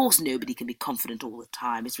 Of course, nobody can be confident all the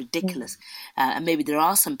time. It's ridiculous. And maybe there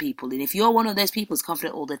are some people, and if you're one of those people who's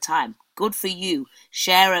confident all the time, good for you.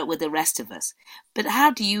 Share it with the rest of us. But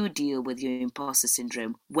how do you deal with your imposter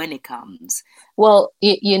syndrome when it comes? Well,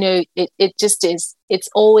 it just is. It's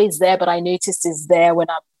always there, but I notice it's there when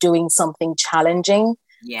I'm doing something challenging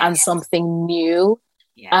and something new.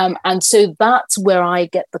 Yeah. And so that's where I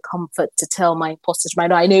get the comfort to tell my imposter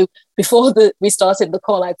syndrome. I know before we started the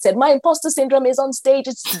call, I'd said, my imposter syndrome is on stage.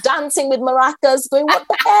 It's dancing with maracas, going, what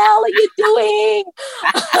the hell are you doing?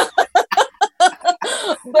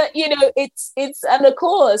 But, it's, and of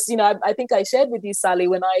course, I think I shared with you, Sally,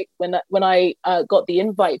 when I got the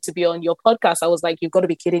invite to be on your podcast, I was like, you've got to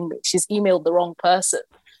be kidding me. She's emailed the wrong person,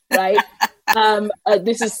 right?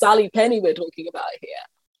 This is Sally Penny we're talking about here.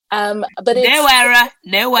 But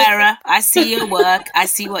no error. I see your work. I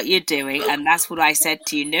see what you're doing. And that's what I said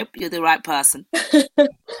to you. Nope, you're the right person.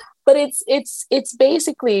 But it's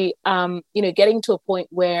basically, getting to a point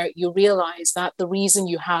where you realize that the reason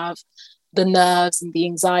you have the nerves and the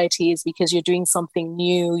anxiety is because you're doing something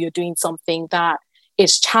new. You're doing something that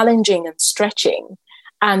is challenging and stretching,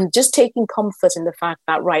 and just taking comfort in the fact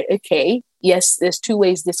that, right, okay, yes, there's two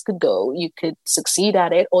ways this could go. You could succeed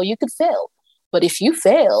at it or you could fail. But if you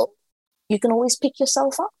fail, you can always pick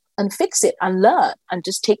yourself up and fix it and learn and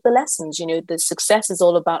just take the lessons. The success is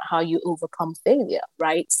all about how you overcome failure,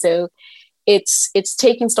 right? So it's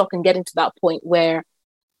taking stock and getting to that point where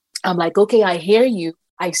I'm like, okay, I hear you.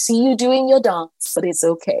 I see you doing your dance, but it's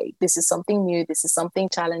okay. This is something new. This is something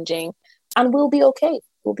challenging, and we'll be okay.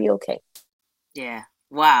 We'll be okay. Yeah.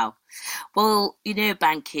 Wow. Well,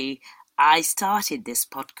 Banky, I started this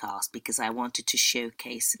podcast because I wanted to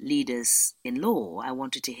showcase leaders in law. I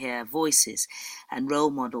wanted to hear voices and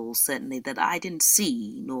role models, certainly, that I didn't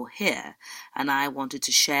see nor hear. And I wanted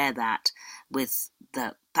to share that with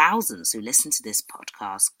the thousands who listen to this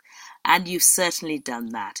podcast. And you've certainly done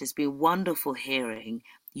that. It's been wonderful hearing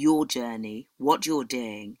your journey, what you're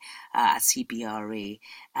doing at CBRE.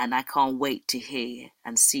 And I can't wait to hear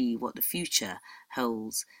and see what the future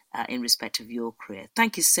holds in respect of your career.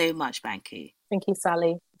 Thank you so much, Banky. Thank you,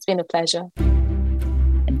 Sally. It's been a pleasure.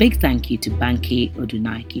 A big thank you to Banky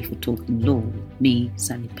Odunaike for talking law with me,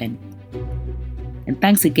 Sally Penny. And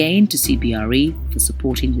thanks again to CBRE for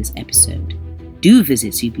supporting this episode. Do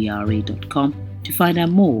visit cbre.com to find out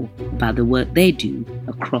more about the work they do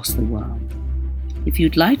across the world. If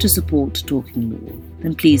you'd like to support Talking Law,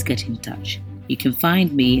 then please get in touch. You can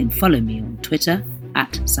find me and follow me on Twitter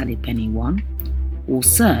 @SallyPenny1 or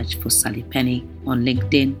search for Sally Penny on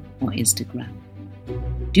LinkedIn or Instagram.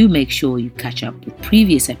 Do make sure you catch up with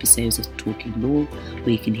previous episodes of Talking Law, where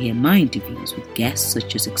you can hear my interviews with guests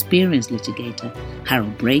such as experienced litigator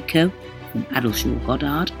Harold Braco from Adelshaw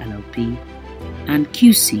Goddard LLP and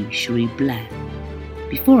QC Cherie Blair.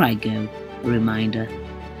 Before I go, a reminder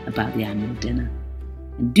about the annual dinner.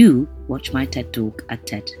 And do watch my TED Talk at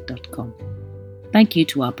TED.com. Thank you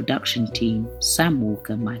to our production team, Sam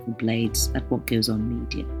Walker, Michael Blades at What Goes On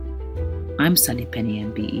Media. I'm Sally Penny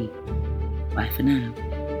MBE. Bye for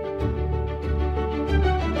now.